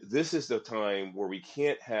 And this is the time where we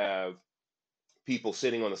can't have people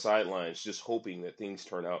sitting on the sidelines just hoping that things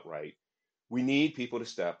turn out right. We need people to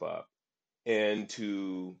step up and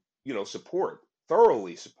to,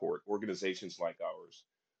 thoroughly support organizations like ours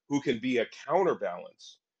who can be a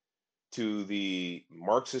counterbalance to the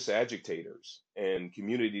Marxist agitators and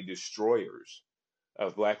community destroyers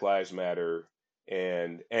of Black Lives Matter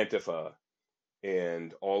and Antifa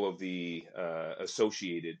and all of the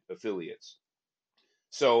associated affiliates.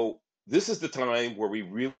 So this is the time where we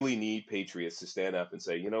really need patriots to stand up and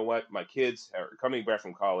say, you know what, my kids are coming back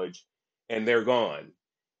from college and they're gone,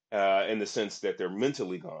 in the sense that they're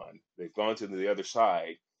mentally gone. They've gone to the other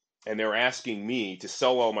side and they're asking me to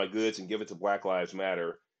sell all my goods and give it to Black Lives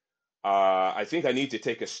Matter. I think I need to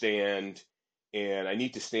take a stand, and I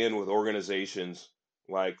need to stand with organizations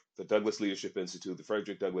like the Douglas Leadership Institute, the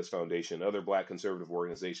Frederick Douglass Foundation, other Black conservative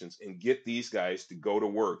organizations, and get these guys to go to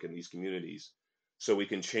work in these communities so we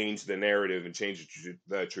can change the narrative and change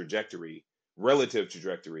the trajectory, relative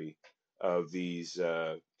trajectory of these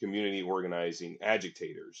community organizing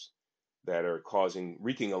agitators that are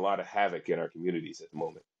wreaking a lot of havoc in our communities at the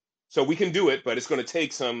moment. So we can do it, but it's going to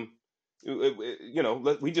take some,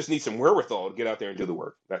 we just need some wherewithal to get out there and do the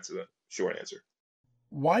work. That's the short answer.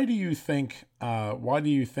 Why do you think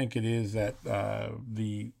it is that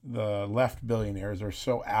the left billionaires are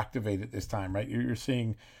so activated this time, right? You're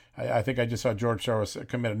seeing, I think I just saw George Soros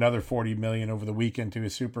commit another $40 million over the weekend to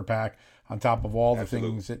his super PAC on top of all the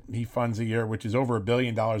things that he funds a year, which is over $1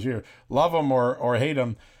 billion a year. Love him or hate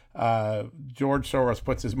him, George Soros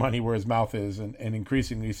puts his money where his mouth is, and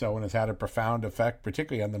increasingly so, and has had a profound effect,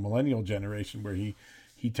 particularly on the millennial generation, where he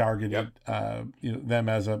Yep. targeted them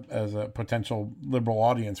as a potential liberal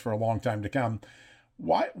audience for a long time to come.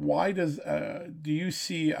 Why does do you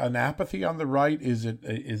see an apathy on the right? Is it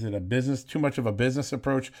a business, too much of a business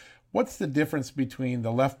approach? What's the difference between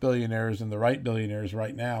the left billionaires and the right billionaires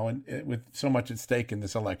right now, and with so much at stake in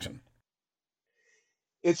this election?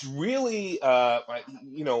 It's really,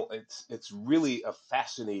 it's really a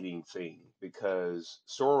fascinating thing because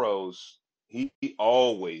Soros, he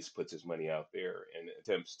always puts his money out there and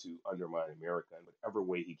attempts to undermine America in whatever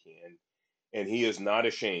way he can, and he is not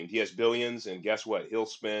ashamed. He has billions, and guess what? He'll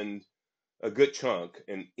spend a good chunk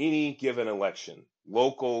in any given election,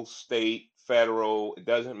 local, state, federal, it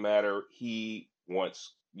doesn't matter. He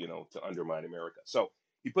wants, to undermine America. So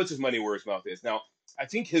he puts his money where his mouth is. Now, I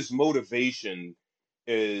think his motivation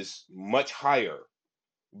is much higher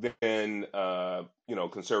than,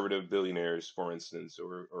 conservative billionaires, for instance,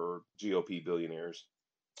 or GOP billionaires.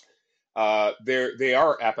 They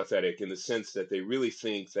are apathetic in the sense that they really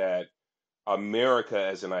think that America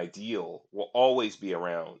as an ideal will always be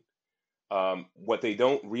around. What they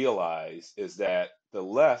don't realize is that the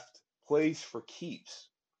left plays for keeps.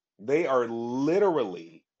 They are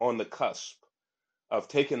literally on the cusp of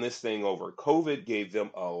taking this thing over. COVID gave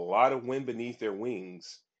them a lot of wind beneath their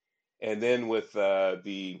wings. And then with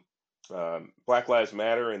the Black Lives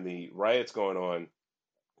Matter and the riots going on,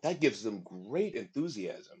 that gives them great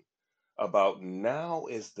enthusiasm about now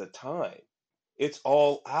is the time. It's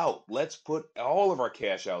all out. Let's put all of our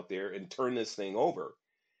cash out there and turn this thing over.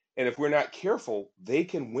 And if we're not careful, they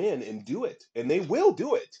can win and do it, and they will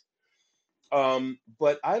do it.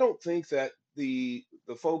 But I don't think that the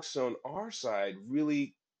folks on our side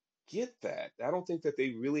really get that. I don't think that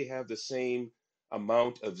they really have the same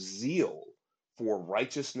amount of zeal for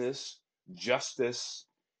righteousness, justice,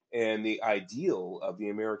 and the ideal of the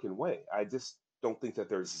American way. I just don't think that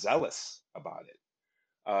they're zealous about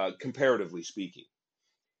it, comparatively speaking.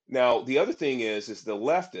 Now, the other thing is the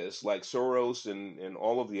leftists like Soros and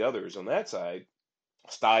all of the others on that side,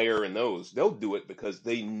 Steyer and those, they'll do it because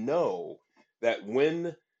they know that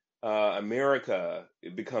when America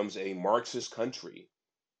becomes a Marxist country,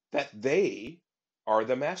 that they are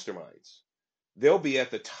the masterminds. They'll be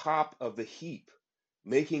at the top of the heap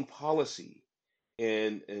making policy,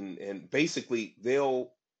 and basically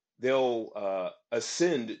they'll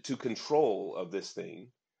ascend to control of this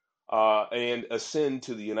thing, and ascend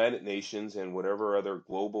to the United Nations and whatever other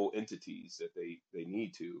global entities that they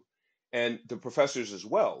need to, and the professors as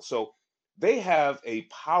well. So they have a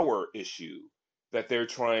power issue that they're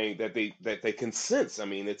trying that they can sense. I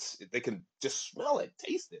mean, it's they can just smell it,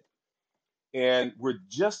 taste it, and we're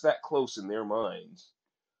just that close in their minds,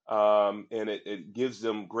 and it gives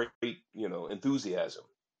them great, enthusiasm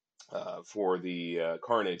for the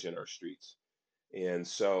carnage in our streets. And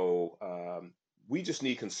so we just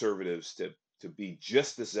need conservatives to be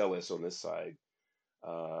just as zealous on this side,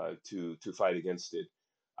 to fight against it.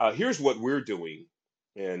 Here's what we're doing,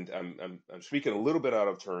 and I'm speaking a little bit out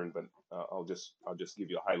of turn, but I'll just give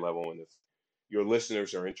you a high level, and if your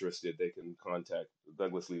listeners are interested, they can contact the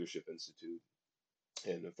Douglas Leadership Institute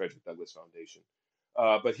and the Frederick Douglass Foundation.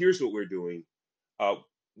 But here's what we're doing. Uh,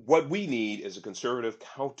 what we need is a conservative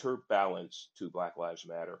counterbalance to Black Lives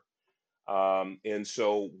Matter. And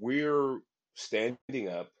so we're standing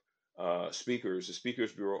up speakers, the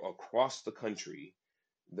Speakers Bureau across the country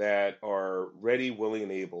that are ready, willing,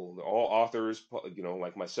 and able. All authors,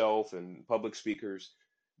 like myself, and public speakers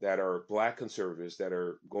that are Black conservatives that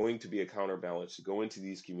are going to be a counterbalance to go into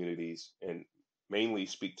these communities and mainly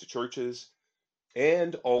speak to churches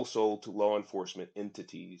and also to law enforcement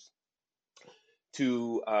entities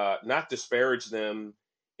to not disparage them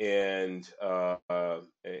and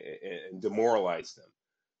demoralize them,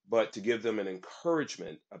 but to give them an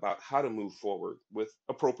encouragement about how to move forward with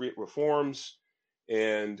appropriate reforms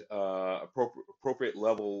and appropriate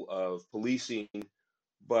level of policing.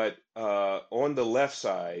 But on the left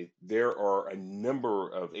side, there are a number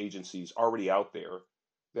of agencies already out there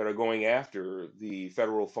that are going after the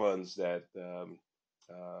federal funds that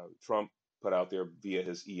Trump put out there via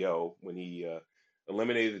his EO when he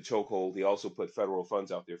eliminated the chokehold. He also put federal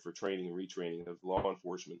funds out there for training and retraining of law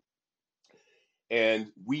enforcement.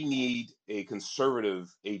 And we need a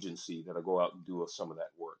conservative agency that'll go out and do some of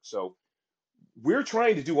that work. So we're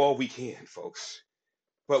trying to do all we can, folks,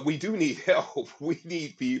 but we do need help. We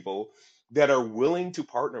need people that are willing to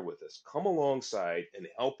partner with us, come alongside and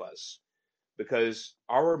help us, because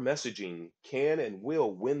our messaging can and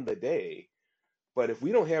will win the day. But if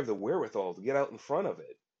we don't have the wherewithal to get out in front of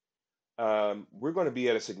it, we're going to be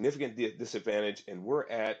at a significant disadvantage, and we're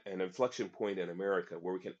at an inflection point in America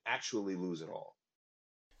where we can actually lose it all.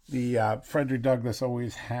 The Frederick Douglass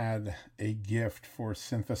always had a gift for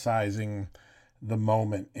synthesizing the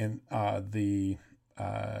moment in the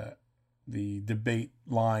debate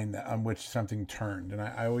line on which something turned. And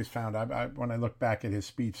I always found, when I look back at his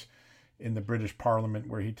speech in the British Parliament,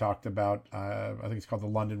 where he talked about, I think it's called the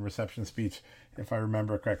London Reception Speech, if I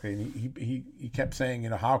remember correctly, and he kept saying,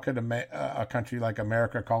 how could a country like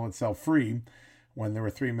America call itself free when there were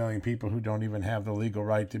 3 million people who don't even have the legal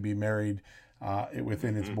right to be married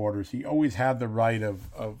within its Hmm. borders. He always had the right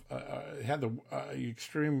had the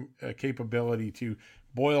extreme capability to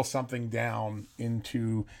boil something down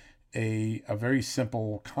into a very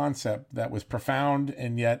simple concept that was profound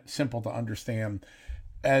and yet simple to understand.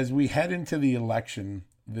 As we head into the election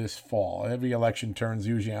this fall, every election turns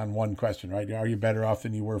usually on one question, right? Are you better off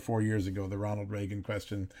than you were 4 years ago? The Ronald Reagan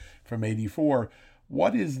question from '84.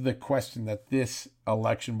 What is the question that this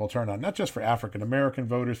election will turn on? Not just for African American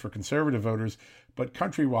voters, for conservative voters, but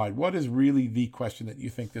countrywide. What is really the question that you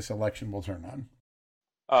think this election will turn on?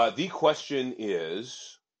 The question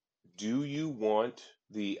is, do you want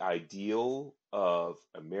the ideal of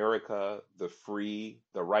America, the free,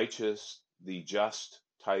 the righteous, the just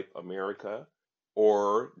type America,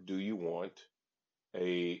 or do you want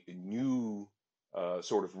a new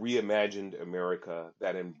sort of reimagined America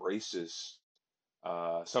that embraces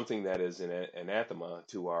something that is an anathema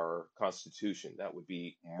to our Constitution? That would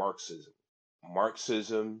be Marxism.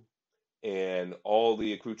 Marxism and all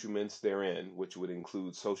the accoutrements therein, which would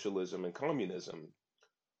include socialism and communism,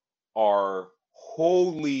 are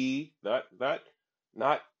wholly,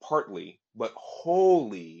 not partly, but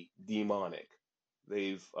wholly demonic.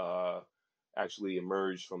 They've actually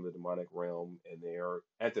emerged from the demonic realm, and they are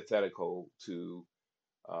antithetical to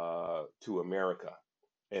America.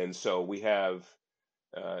 And so we have.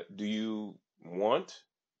 Do you want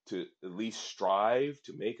to at least strive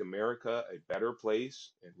to make America a better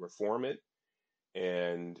place and reform it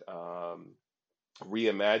and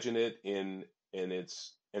reimagine it in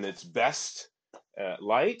its best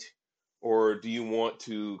light, or do you want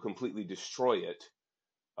to completely destroy it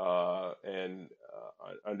and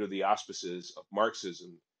under the auspices of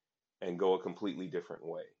Marxism and go a completely different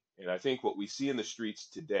way? And I think what we see in the streets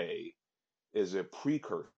today is a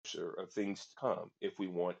precursor of things to come if we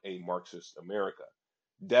want a Marxist America.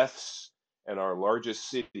 Deaths in our largest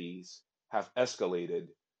cities have escalated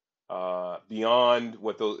beyond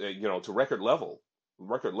what those, to record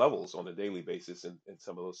levels on a daily basis in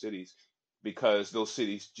some of those cities, because those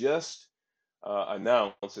cities just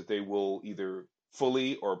announced that they will either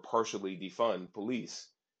fully or partially defund police.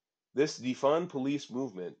 This defund police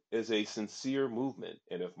movement is a sincere movement,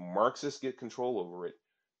 and if Marxists get control over it,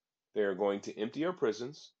 they're going to empty our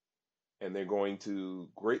prisons and they're going to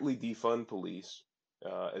greatly defund police,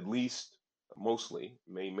 at least mostly,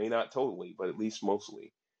 may not totally, but at least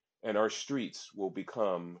mostly. And our streets will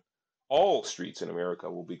become, all streets in America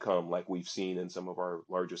will become like we've seen in some of our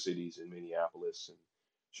larger cities in Minneapolis and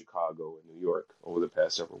Chicago and New York over the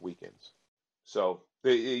past several weekends. So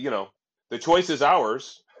the choice is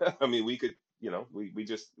ours. I mean, we could,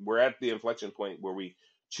 we're at the inflection point where we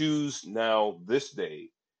choose now this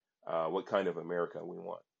day what kind of America we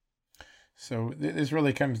want. So this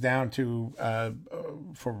really comes down to,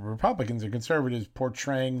 for Republicans and conservatives,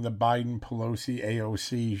 portraying the Biden, Pelosi,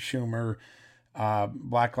 AOC, Schumer,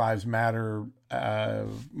 Black Lives Matter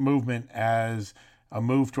movement as a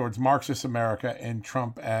move towards Marxist America, and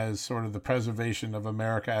Trump as sort of the preservation of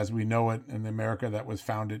America as we know it, and the America that was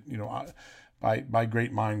founded, by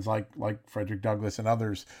great minds like Frederick Douglass and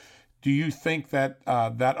others. Do you think that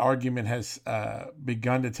that argument has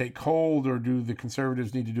begun to take hold, or do the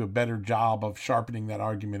conservatives need to do a better job of sharpening that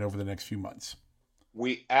argument over the next few months?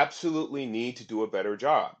 We absolutely need to do a better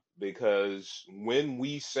job, because when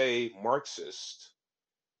we say Marxist,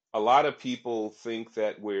 a lot of people think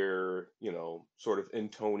that we're, sort of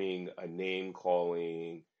intoning a name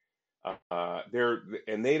calling. They're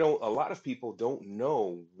and they don't. A lot of people don't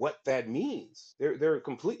know what that means. They're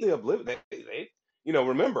completely oblivious.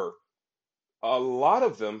 Remember, a lot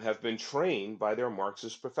of them have been trained by their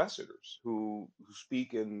Marxist professors who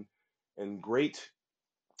speak in great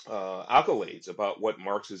accolades about what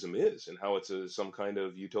Marxism is and how it's some kind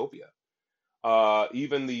of utopia.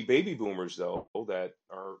 Even the baby boomers, though, that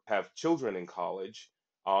have children in college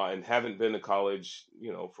and haven't been to college,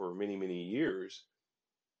 for many, many years,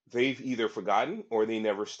 they've either forgotten or they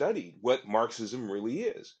never studied what Marxism really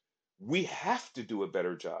is. We have to do a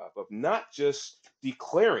better job of not just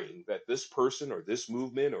declaring that this person or this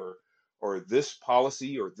movement or this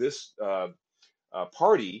policy or this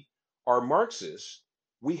party are Marxists,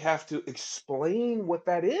 we have to explain what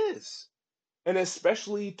that is, and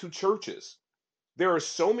especially to churches. There are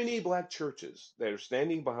so many black churches that are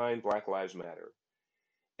standing behind Black Lives Matter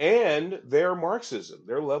and their Marxism,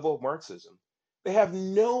 their level of Marxism. They have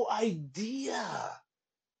no idea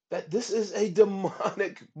that this is a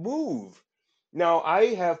demonic move. Now,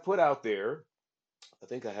 I have put out there, I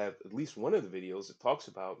think I have at least one of the videos that talks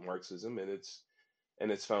about Marxism and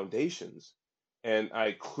its foundations. And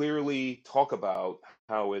I clearly talk about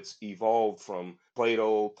how it's evolved from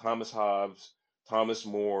Plato, Thomas Hobbes, Thomas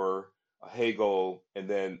More, Hegel, and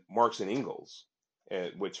then Marx and Engels,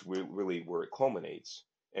 and which really where it culminates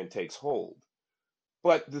and takes hold.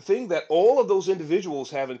 But the thing that all of those individuals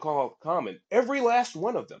have in common, every last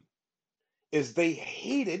one of them, is they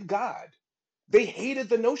hated God. They hated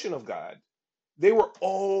the notion of God. They were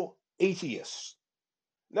all atheists.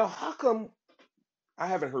 Now, how come I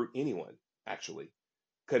haven't heard anyone actually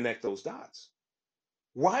connect those dots?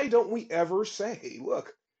 Why don't we ever say,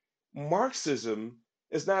 look, Marxism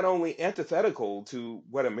is not only antithetical to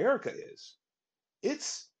what America is,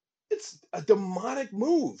 it's it's a demonic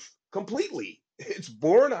move completely. It's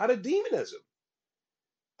born out of demonism.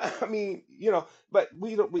 I mean, but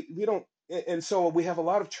we don't and so we have a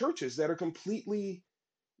lot of churches that are completely,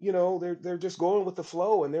 they're just going with the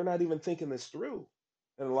flow and they're not even thinking this through.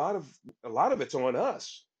 And a lot of it's on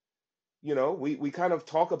us. We kind of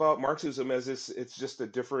talk about Marxism as it's just a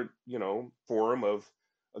different, form of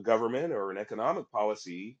a government or an economic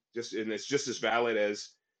policy, and it's just as valid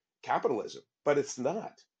as capitalism, but it's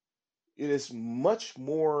not. It is much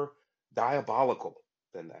more diabolical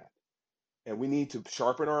than that. And we need to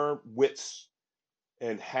sharpen our wits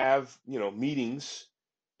and have, meetings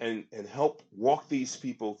and help walk these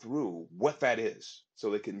people through what that is so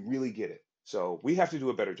they can really get it. So we have to do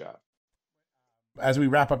a better job. As we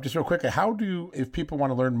wrap up, just real quickly, if people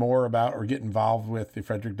want to learn more about or get involved with the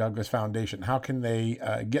Frederick Douglass Foundation, how can they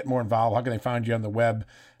get more involved? How can they find you on the web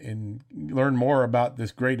and learn more about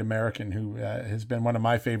this great American who has been one of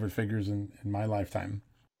my favorite figures in my lifetime?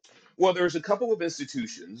 Well, there's a couple of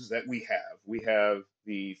institutions that we have. We have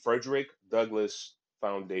the Frederick Douglass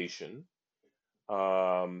Foundation,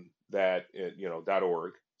 .org.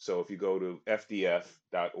 So if you go to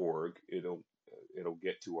fdf.org, it'll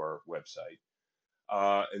get to our website.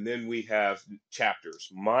 And then we have chapters.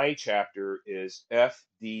 My chapter is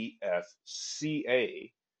FDFCA,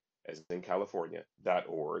 as in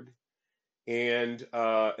California.org. And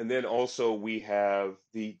then also we have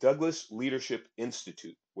the Douglass Leadership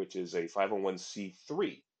Institute, which is a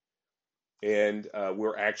 501c3. And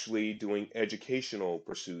we're actually doing educational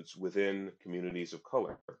pursuits within communities of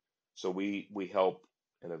color. So we help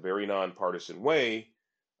in a very nonpartisan way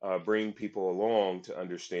bring people along to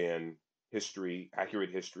understand history, accurate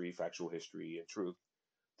history, factual history, and truth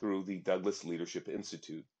through the Douglass Leadership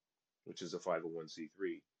Institute, which is a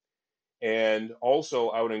 501c3. And also,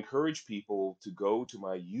 I would encourage people to go to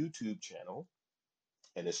my YouTube channel,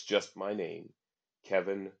 and it's just my name,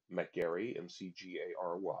 Kevin McGary,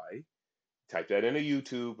 McGary. Type that into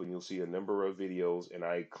YouTube, and you'll see a number of videos, and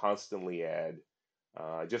I constantly add.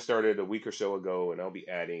 I just started a week or so ago, and I'll be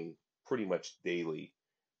adding pretty much daily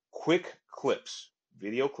quick clips,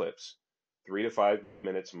 video clips, 3 to 5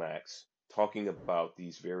 minutes max, talking about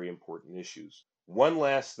these very important issues. One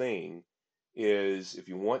last thing is if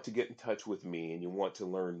you want to get in touch with me and you want to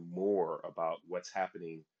learn more about what's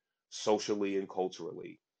happening socially and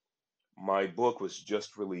culturally, my book was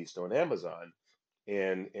just released on Amazon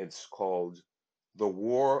and it's called The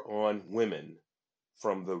War on Women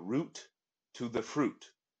From the Root to the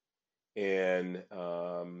Fruit. And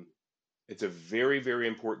it's a very, very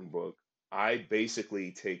important book. I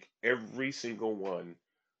basically take every single one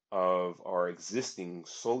of our existing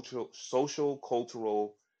social,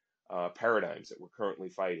 cultural paradigms that we're currently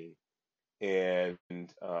fighting, and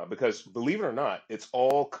because believe it or not, it's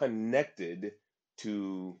all connected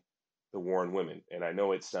to the war on women. And I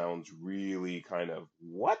know it sounds really kind of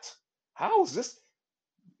what? How is this?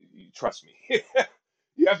 Trust me,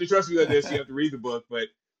 you have to trust me on this. You have to read the book, but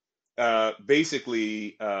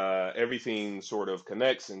basically, everything sort of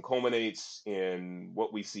connects and culminates in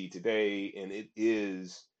what we see today, and it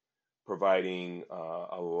is providing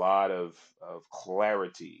a lot of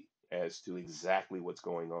clarity as to exactly what's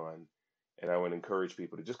going on. And I would encourage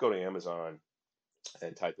people to just go to Amazon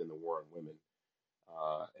and type in the war on women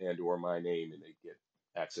and or my name, and they get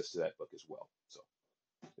access to that book as well. So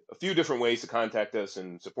a few different ways to contact us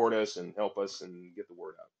and support us and help us and get the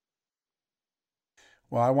word out.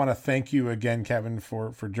 Well, I want to thank you again, Kevin,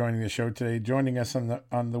 for joining the show today, joining us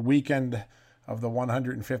on the weekend of the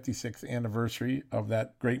 156th anniversary of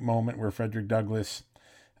that great moment where Frederick Douglass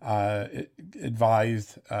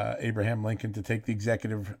advised Abraham Lincoln to take the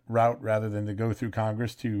executive route rather than to go through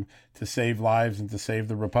Congress to save lives and to save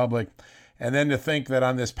the republic. And then to think that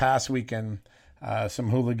on this past weekend, some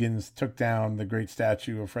hooligans took down the great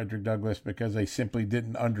statue of Frederick Douglass because they simply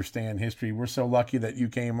didn't understand history. We're so lucky that you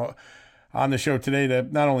came on the show today to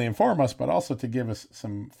not only inform us, but also to give us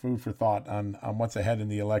some food for thought on what's ahead in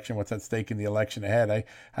the election, what's at stake in the election ahead.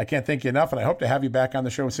 I can't thank you enough, and I hope to have you back on the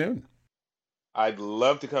show soon. I'd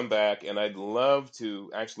love to come back, and I'd love to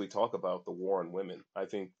actually talk about the war on women. I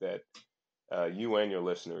think that you and your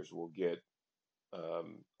listeners will get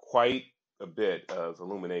quite a bit of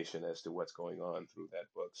illumination as to what's going on through that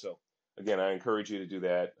book. So again, I encourage you to do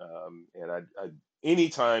that. And I any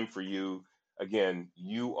time for you, again,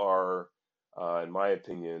 you are, in my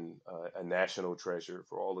opinion, a national treasure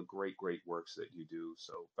for all the great, great works that you do.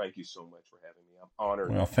 So thank you so much for having me. I'm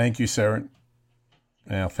honored. Well, thank you, sir.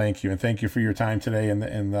 Well, thank you. And thank you for your time today and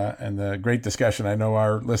the great discussion. I know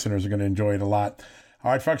our listeners are going to enjoy it a lot.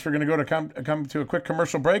 All right, folks, we're going to go to come to a quick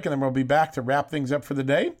commercial break, and then we'll be back to wrap things up for the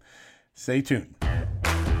day. Stay tuned.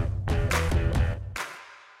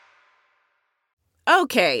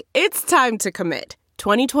 Okay, it's time to commit.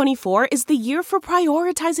 2024 is the year for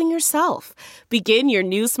prioritizing yourself. Begin your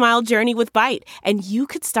new smile journey with Byte, and you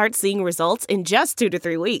could start seeing results in just 2 to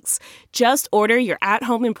 3 weeks. Just order your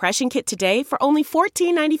at-home impression kit today for only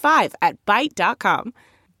 $14.95 at Byte.com.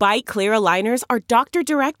 Byte Clear aligners are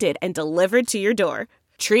doctor-directed and delivered to your door.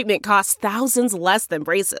 Treatment costs thousands less than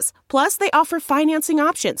braces. Plus, they offer financing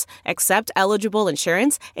options, accept eligible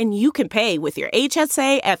insurance, and you can pay with your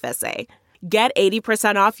HSA FSA. Get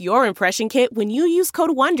 80% off your impression kit when you use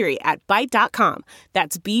code WONDERY at Byte.com.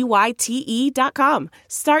 That's BYTE.com.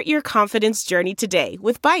 Start your confidence journey today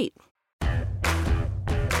with Byte.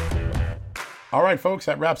 All right, folks,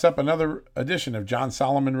 that wraps up another edition of John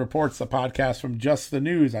Solomon Reports, the podcast from Just the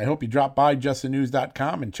News. I hope you drop by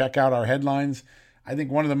justthenews.com and check out our headlines. I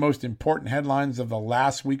think one of the most important headlines of the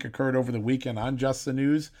last week occurred over the weekend on Just the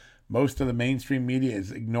News. Most of the mainstream media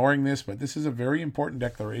is ignoring this, but this is a very important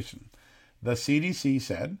declaration. The CDC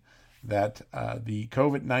said that the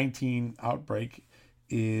COVID-19 outbreak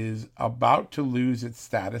is about to lose its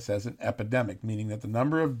status as an epidemic, meaning that the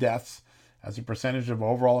number of deaths as a percentage of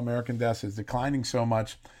overall American deaths is declining so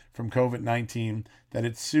much from COVID-19 that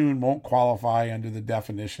it soon won't qualify under the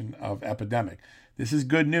definition of epidemic. This is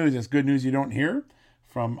good news. It's good news you don't hear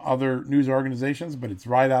from other news organizations, but it's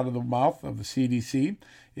right out of the mouth of the CDC.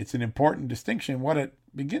 It's an important distinction. What it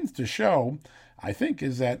begins to show, I think,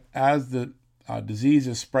 is that as the disease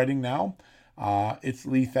is spreading now, its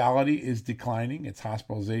lethality is declining, its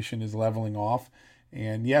hospitalization is leveling off.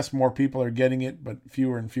 And yes, more people are getting it, but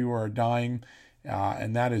fewer and fewer are dying.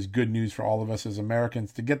 And that is good news for all of us as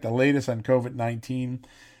Americans. To get the latest on COVID-19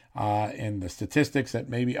 and the statistics that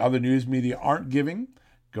maybe other news media aren't giving,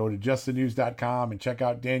 go to justthenews.com and check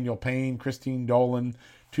out Daniel Payne, Christine Dolan,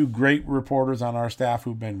 2 great reporters on our staff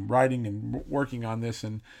who've been writing and working on this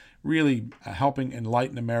and really helping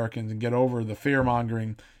enlighten Americans and get over the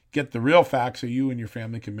fear-mongering, get the real facts so you and your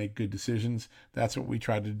family can make good decisions. That's what we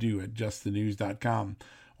try to do at justthenews.com.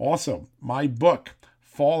 Also, my book,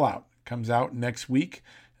 Fallout, comes out next week.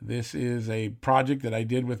 This is a project that I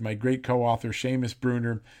did with my great co-author, Seamus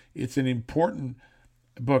Bruner. It's an important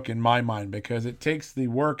book in my mind because it takes the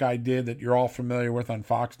work I did that you're all familiar with on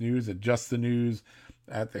Fox News, at Just the News,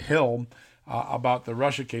 at The Hill, about the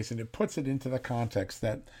Russia case, and it puts it into the context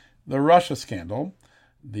that the Russia scandal,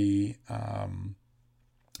 the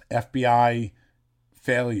FBI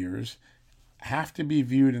failures, have to be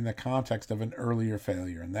viewed in the context of an earlier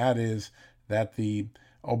failure, and that is that the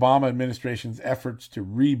Obama administration's efforts to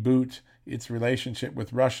reboot its relationship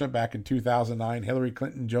with Russia back in 2009, Hillary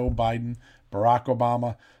Clinton, Joe Biden, Barack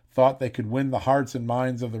Obama thought they could win the hearts and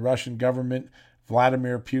minds of the Russian government,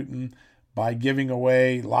 Vladimir Putin, by giving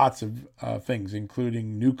away lots of things,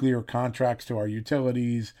 including nuclear contracts to our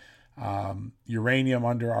utilities, uranium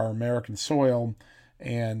under our American soil,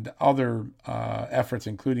 and other efforts,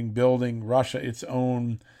 including building Russia its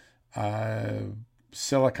own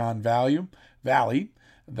Silicon Valley,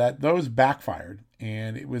 that those backfired.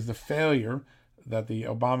 And it was the failure that the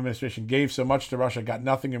Obama administration gave so much to Russia, got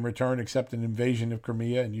nothing in return except an invasion of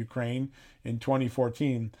Crimea and Ukraine in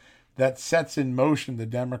 2014, that sets in motion the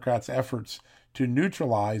Democrats' efforts to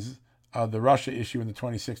neutralize the Russia issue in the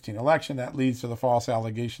 2016 election. That leads to the false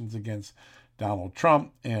allegations against Donald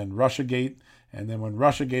Trump and Russiagate. And then when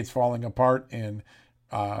Russiagate's falling apart and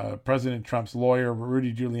President Trump's lawyer,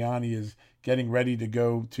 Rudy Giuliani, is getting ready to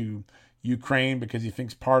go to Ukraine because he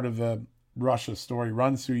thinks part of the Russia story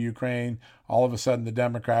runs through Ukraine, all of a sudden the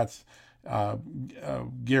Democrats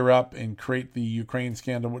gear up and create the Ukraine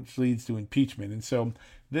scandal, which leads to impeachment. And so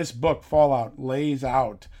this book, Fallout, lays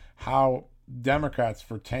out how Democrats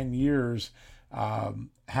for 10 years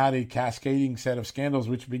had a cascading set of scandals,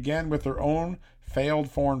 which began with their own failed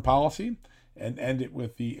foreign policy and ended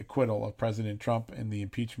with the acquittal of President Trump in the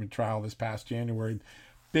impeachment trial this past January.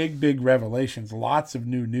 Big revelations, lots of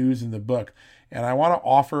new news in the book. And I want to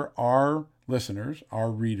offer our listeners, our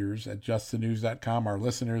readers at justthenews.com, our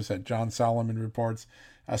listeners at John Solomon Reports,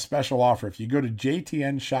 a special offer. If you go to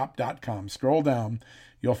jtnshop.com, scroll down,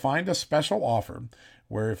 you'll find a special offer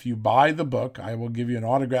where if you buy the book, I will give you an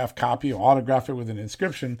autographed copy, I'll autograph it with an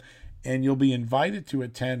inscription, and you'll be invited to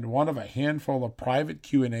attend one of a handful of private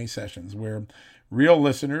Q&A sessions where real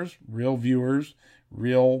listeners, real viewers,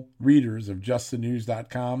 real readers of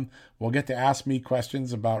justthenews.com will get to ask me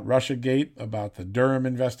questions about Russiagate, about the Durham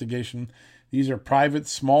investigation. These are private,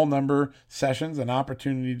 small number sessions, an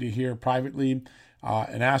opportunity to hear privately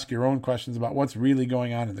and ask your own questions about what's really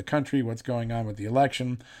going on in the country, what's going on with the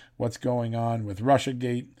election, what's going on with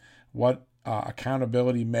Russiagate, what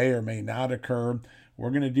accountability may or may not occur.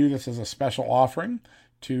 We're going to do this as a special offering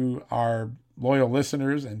to our loyal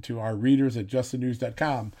listeners and to our readers at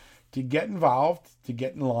justthenews.com. To get involved, to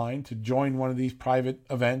get in line, to join one of these private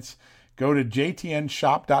events, go to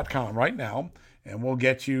jtnshop.com right now, and we'll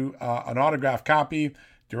get you an autographed copy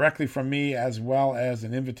directly from me, as well as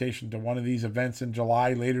an invitation to one of these events in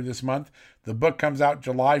July later this month. The book comes out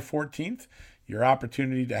July 14th. Your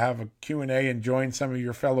opportunity to have a Q&A and join some of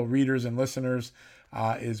your fellow readers and listeners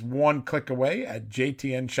is one click away at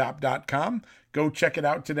jtnshop.com. Go check it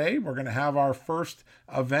out today. We're going to have our first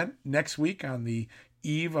event next week on the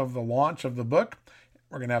eve of the launch of the book.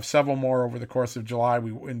 We're going to have several more over the course of July.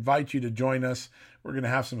 We invite you to join us. We're going to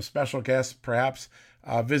have some special guests, perhaps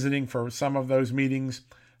visiting for some of those meetings,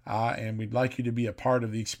 and we'd like you to be a part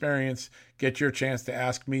of the experience. Get your chance to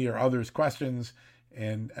ask me or others questions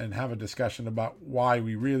and have a discussion about why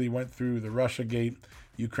we really went through the Russiagate,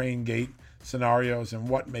 Ukrainegate scenarios and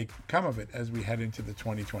what may come of it as we head into the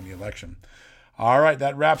 2020 election. All right,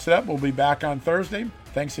 that wraps it up. We'll be back on Thursday.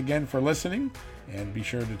 Thanks again for listening, and be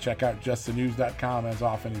sure to check out justthenews.com as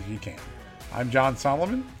often as you can. I'm John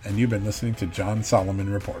Solomon, and you've been listening to John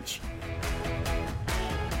Solomon Reports.